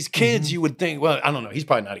 Normally, these kids, you would think, well, I don't know, he's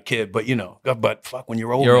probably not a kid, but but fuck, when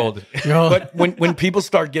you're old, You're man. old. But when people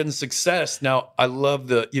start getting success, now I love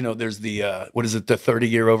there's the what is it, the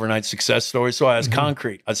 30-year overnight success story. So I asked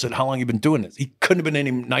Concrete, I said, how long you been doing this? He couldn't have been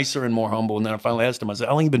any nicer and more humble. And then I finally asked him, I said,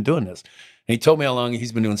 how long you been doing this? And he told me how long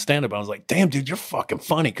he's been doing stand-up. I was like, damn, dude, you're fucking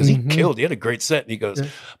funny. Because he killed. He had a great set. And he goes,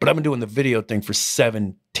 but I've been doing the video thing for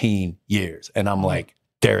 17 years. And I'm like,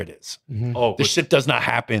 there it is. Oh, This shit does not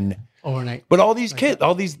happen overnight. But all these kids,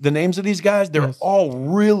 the names of these guys, they're Yes. all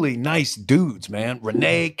really nice dudes, man.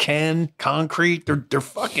 Renee, Ken, Concrete, they're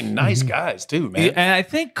fucking nice guys too, man. Yeah, and I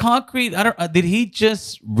think Concrete. I don't. Did he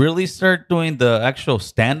just really start doing the actual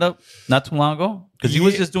stand up not too long ago? Because he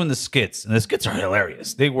was just doing the skits, and the skits are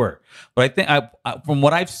hilarious. They were, but I think from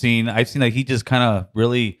what I've seen that he just kind of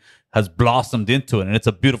really has blossomed into it, and it's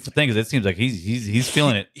a beautiful thing because it seems like he's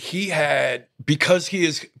feeling it. He had because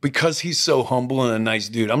he's so humble and a nice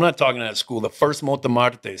dude. I'm not talking at school. The first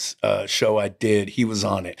Montemartes show I did, he was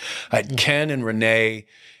on it. I had Ken and Renee,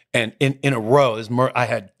 and in a row. I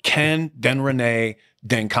had Ken, then Renee,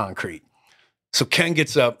 then Concrete. So Ken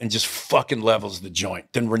gets up and just fucking levels the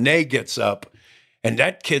joint. Then Renee gets up, and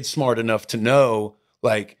that kid's smart enough to know,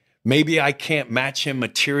 like, maybe I can't match him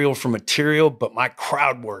material for material, but my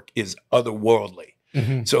crowd work is otherworldly.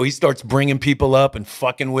 So he starts bringing people up and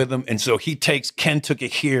fucking with them. And so Ken took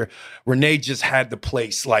it here. Renee just had the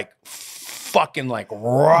place like fucking like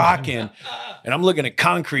rocking. And I'm looking at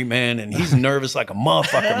Concrete, man, and he's nervous like a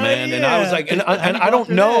motherfucker, man. And I was like, and I don't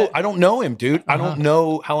know him, dude. I don't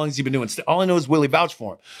know how long has he been doing. All I know is Willie vouched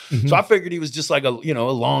for him. So I figured he was just like a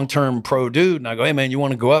long-term pro dude. And I go, hey man, you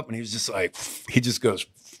want to go up? And he was just like, he just goes,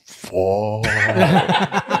 "Whoa."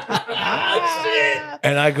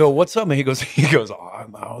 And I go, what's up, man? He goes, oh, I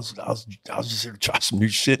was just here to try some new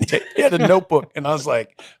shit. He had a notebook. And I was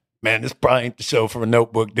like, man, this probably ain't the show for a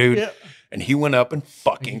notebook, dude. Yeah. And he went up and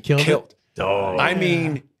fucking killed. Oh, I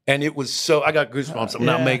mean, and it was so, I got goosebumps. I'm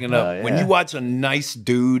not making up. When you watch a nice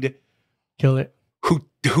dude kill it,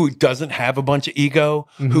 who doesn't have a bunch of ego,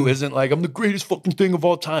 who isn't like, I'm the greatest fucking thing of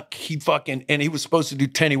all time. And he was supposed to do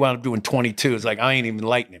 10, he wound up doing 22. It's like, I ain't even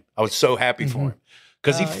liking him. I was so happy for him.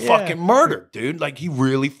 Because he fucking murdered, dude. Like, he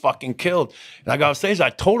really fucking killed. And I got on stage, I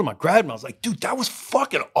told him, I grabbed him. I was like, dude, that was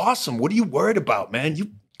fucking awesome. What are you worried about, man? You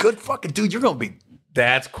good fucking dude. You're going to be...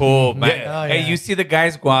 That's cool, man. Yeah. Hey, you see the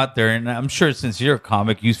guys go out there, and I'm sure since you're a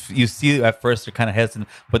comic, you see at first they're kind of hesitant,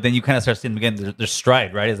 but then you kind of start seeing them again, their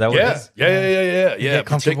stride, right? Is that what it is? Yeah,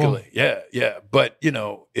 particularly. Yeah. But,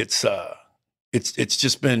 it's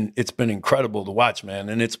just been incredible to watch, man.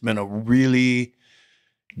 And it's been a really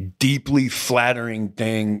deeply flattering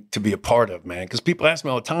thing to be a part of, man. Because people ask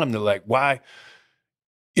me all the time, they're like, why?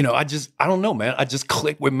 I don't know, man. I just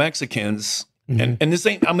click with Mexicans. And this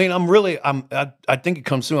ain't, I mean, I think it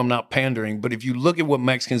comes through, I'm not pandering, but if you look at what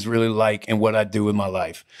Mexicans really like and what I do with my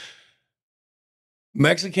life,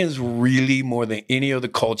 Mexicans really, more than any other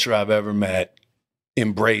culture I've ever met,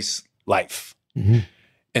 embrace life.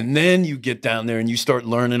 And then you get down there and you start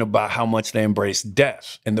learning about how much they embrace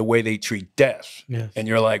death and the way they treat death. Yes. And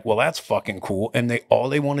you're like, well, that's fucking cool. And all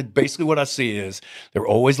they wanted, basically what I see is they're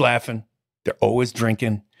always laughing, they're always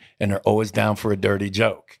drinking, and they're always down for a dirty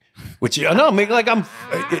joke. Which I mean, like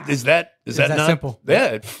is that not simple? Yeah,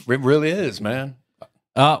 it really is, man.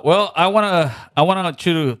 Well, I want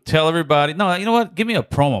you to tell everybody. No, you know what? Give me a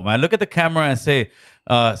promo, man. Look at the camera and say,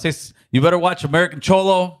 you better watch American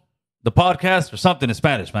Cholo, the podcast, or something in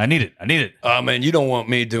Spanish, man. I need it. Oh man, you don't want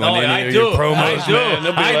me doing any of your promos, man.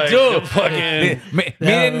 I do. Fucking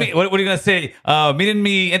miren mi, what are you gonna say? Miren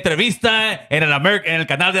mi entrevista en el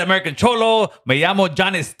canal de American Cholo. Me llamo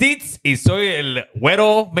Jon Stites y soy el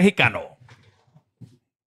güero mexicano.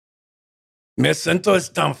 Mi acento es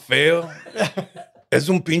tan feo. Es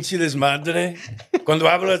un pinche desmadre. Cuando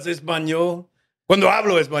hablas español. Cuando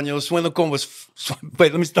hablo español, sueno como...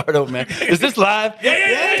 Wait, let me start over, man. Is this live?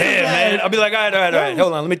 Yeah. Damn, man. I'll be like, all right.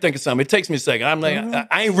 Hold on, let me think of something. It takes me a second. I'm like,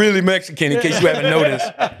 I ain't really Mexican, in case you haven't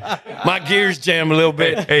noticed. My gears jam a little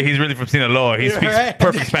bit. Hey, he's really from Sinaloa. He speaks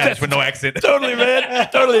perfect Spanish with no accent. Totally, man.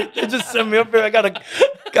 Totally. They just sent me up here. I got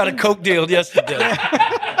a Coke deal yesterday.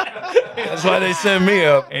 That's why they sent me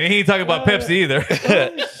up. And he ain't talking about Pepsi either.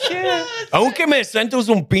 Aunque me siento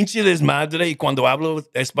un pinche desmadre y cuando hablo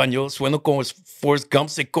español sueno como Forrest Gump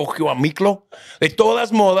se cogió a micro de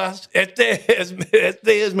todas modas. Este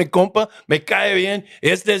es mi compa, me cae bien.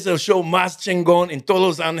 Este es el show más chingón en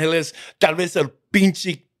todos Los Ángeles. Tal vez el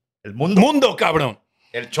pinche mundo, cabrón.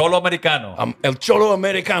 El cholo americano. El cholo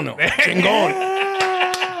americano. Chingón.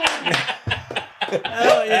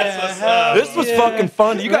 Hell yeah. This was fucking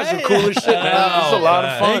fun. You guys are cool as shit, man. This was a lot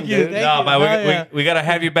of fun, dude. No, man, we gotta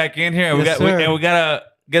have you back in here. We gotta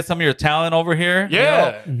get some of your talent over here.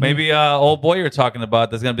 Yeah. Maybe old boy you're talking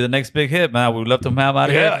about that's gonna be the next big hit, man. We'd love to have out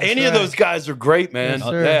here. Yeah, any of those guys are great, man.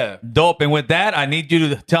 Yes, Dope. And with that, I need you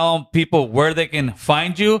to tell people where they can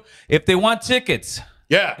find you if they want tickets.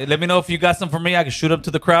 Yeah. Let me know if you got some for me. I can shoot up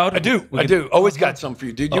to the crowd. I do. Always got some for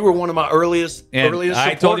you, dude. You were one of my earliest And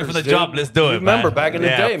I told you supporters, from the dude. jump, let's do it. You remember man. back in the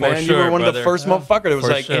Yeah, day, for man. Sure, you were one of the brother. first motherfuckers that was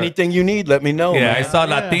For like, sure. anything you need, let me know. Yeah, man. I saw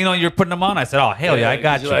Latino. You're putting them on. I said, oh hell yeah, I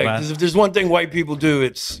got you, Like, man. if there's one thing white people do,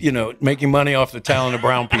 it's making money off the talent of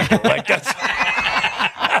brown people. Like that's.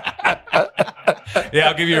 Yeah,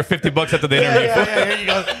 I'll give you your $50 after the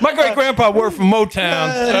interview. My great grandpa worked for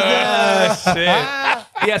Motown. Shit.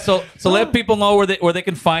 Yeah, so let people know where they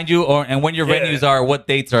can find you, and when your venues are, what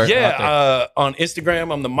dates are. out there. On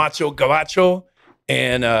Instagram, I'm the Macho Gabacho.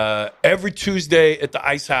 And every Tuesday at the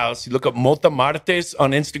Ice House, you look up Mota Martes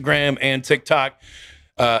on Instagram and TikTok.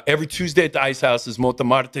 Every Tuesday at the Ice House is Mota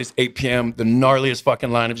Martes, 8 p.m. The gnarliest fucking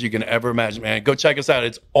lineups you can ever imagine, man. Go check us out.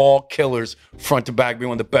 It's all killers, front to back. Be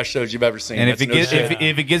one of the best shows you've ever seen. And if it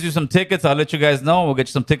gives you some tickets, I'll let you guys know. We'll get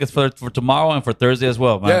you some tickets for tomorrow and for Thursday as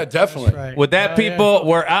well, man. Yeah, definitely. Right. With that, people,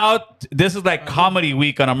 we're out. This is like comedy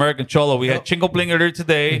week on American Cholo. We had Chingo Bling earlier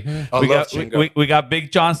today. I love Chingo. We got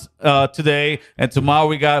Big John today, and tomorrow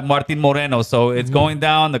we got Martin Moreno. So it's going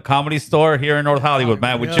down the Comedy Store here in North Hollywood,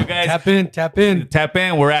 man. With you guys, Tap in. tap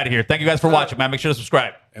in. We're out of here. Thank you guys for watching, man. Make sure to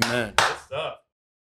subscribe. Amen. Good stuff.